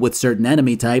struggle with certain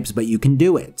enemy types, but you can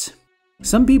do it.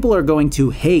 Some people are going to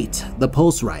hate the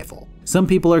pulse rifle. Some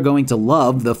people are going to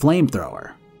love the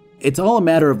flamethrower. It's all a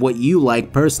matter of what you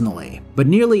like personally, but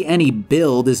nearly any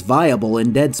build is viable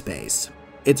in Dead Space.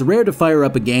 It's rare to fire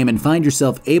up a game and find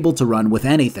yourself able to run with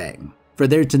anything, for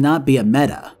there to not be a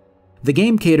meta. The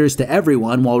game caters to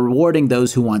everyone while rewarding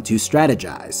those who want to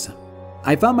strategize.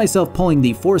 I found myself pulling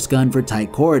the force gun for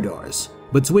tight corridors,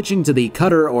 but switching to the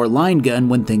cutter or line gun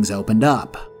when things opened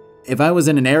up. If I was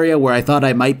in an area where I thought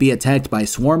I might be attacked by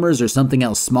swarmers or something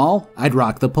else small, I'd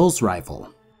rock the pulse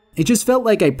rifle. It just felt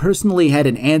like I personally had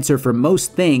an answer for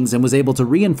most things and was able to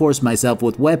reinforce myself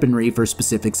with weaponry for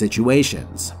specific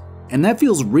situations. And that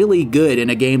feels really good in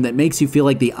a game that makes you feel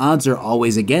like the odds are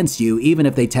always against you, even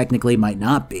if they technically might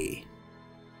not be.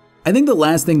 I think the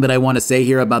last thing that I want to say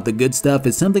here about the good stuff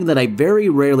is something that I very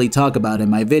rarely talk about in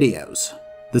my videos: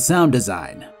 the sound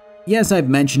design. Yes, I've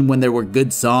mentioned when there were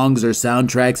good songs or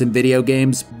soundtracks in video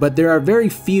games, but there are very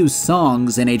few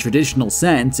songs in a traditional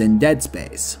sense in Dead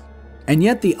Space. And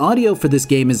yet the audio for this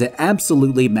game is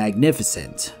absolutely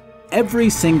magnificent.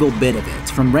 Every single bit of it,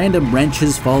 from random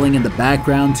wrenches falling in the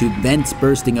background to vents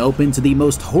bursting open to the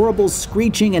most horrible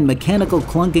screeching and mechanical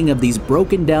clunking of these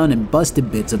broken down and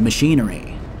busted bits of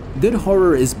machinery. Good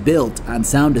horror is built on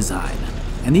sound design,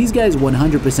 and these guys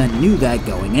 100% knew that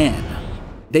going in.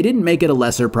 They didn't make it a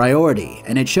lesser priority,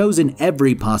 and it shows in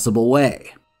every possible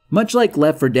way. Much like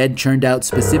Left 4 Dead churned out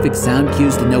specific sound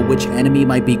cues to know which enemy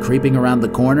might be creeping around the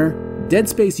corner, Dead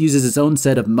Space uses its own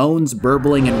set of moans,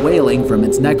 burbling, and wailing from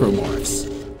its necromorphs.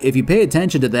 If you pay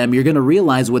attention to them, you're gonna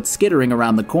realize what's skittering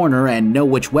around the corner and know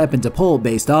which weapon to pull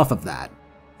based off of that.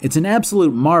 It's an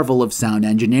absolute marvel of sound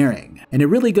engineering, and it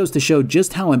really goes to show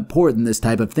just how important this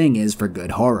type of thing is for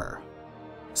good horror.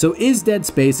 So is Dead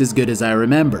Space as good as I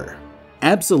remember?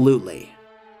 Absolutely.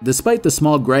 Despite the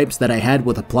small gripes that I had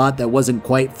with a plot that wasn't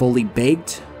quite fully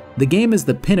baked, the game is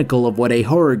the pinnacle of what a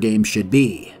horror game should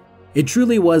be. It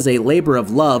truly was a labor of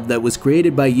love that was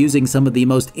created by using some of the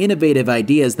most innovative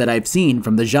ideas that I've seen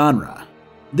from the genre.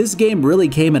 This game really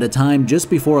came at a time just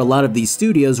before a lot of these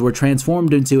studios were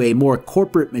transformed into a more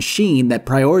corporate machine that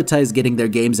prioritized getting their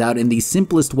games out in the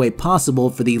simplest way possible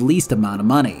for the least amount of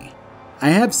money. I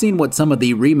have seen what some of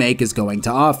the remake is going to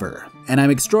offer, and I'm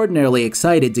extraordinarily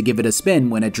excited to give it a spin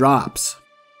when it drops.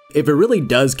 If it really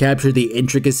does capture the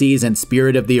intricacies and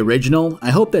spirit of the original, I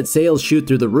hope that sales shoot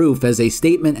through the roof as a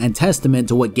statement and testament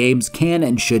to what games can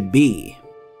and should be.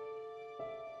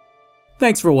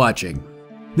 Thanks for watching.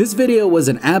 This video was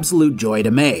an absolute joy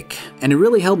to make, and it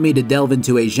really helped me to delve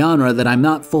into a genre that I'm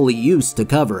not fully used to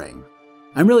covering.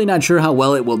 I'm really not sure how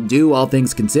well it will do, all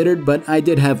things considered, but I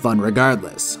did have fun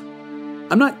regardless.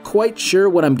 I'm not quite sure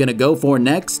what I'm gonna go for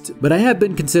next, but I have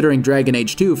been considering Dragon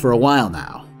Age 2 for a while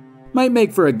now. Might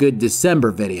make for a good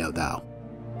December video though.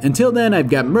 Until then, I've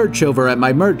got merch over at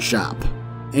my merch shop.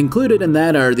 Included in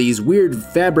that are these weird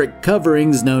fabric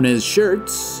coverings known as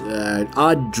shirts,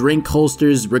 odd drink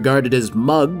holsters regarded as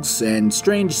mugs, and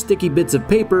strange sticky bits of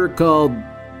paper called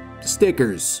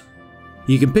stickers.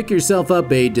 You can pick yourself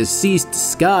up a Deceased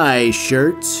Sky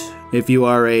shirt if you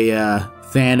are a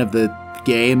fan of the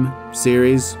game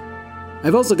series.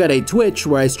 I've also got a Twitch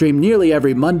where I stream nearly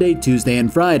every Monday, Tuesday,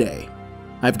 and Friday.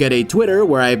 I've got a Twitter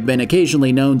where I've been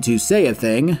occasionally known to say a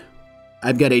thing.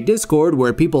 I've got a Discord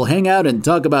where people hang out and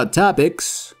talk about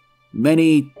topics.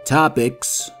 Many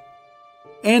topics.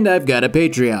 And I've got a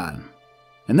Patreon.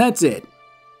 And that's it.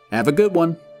 Have a good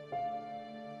one.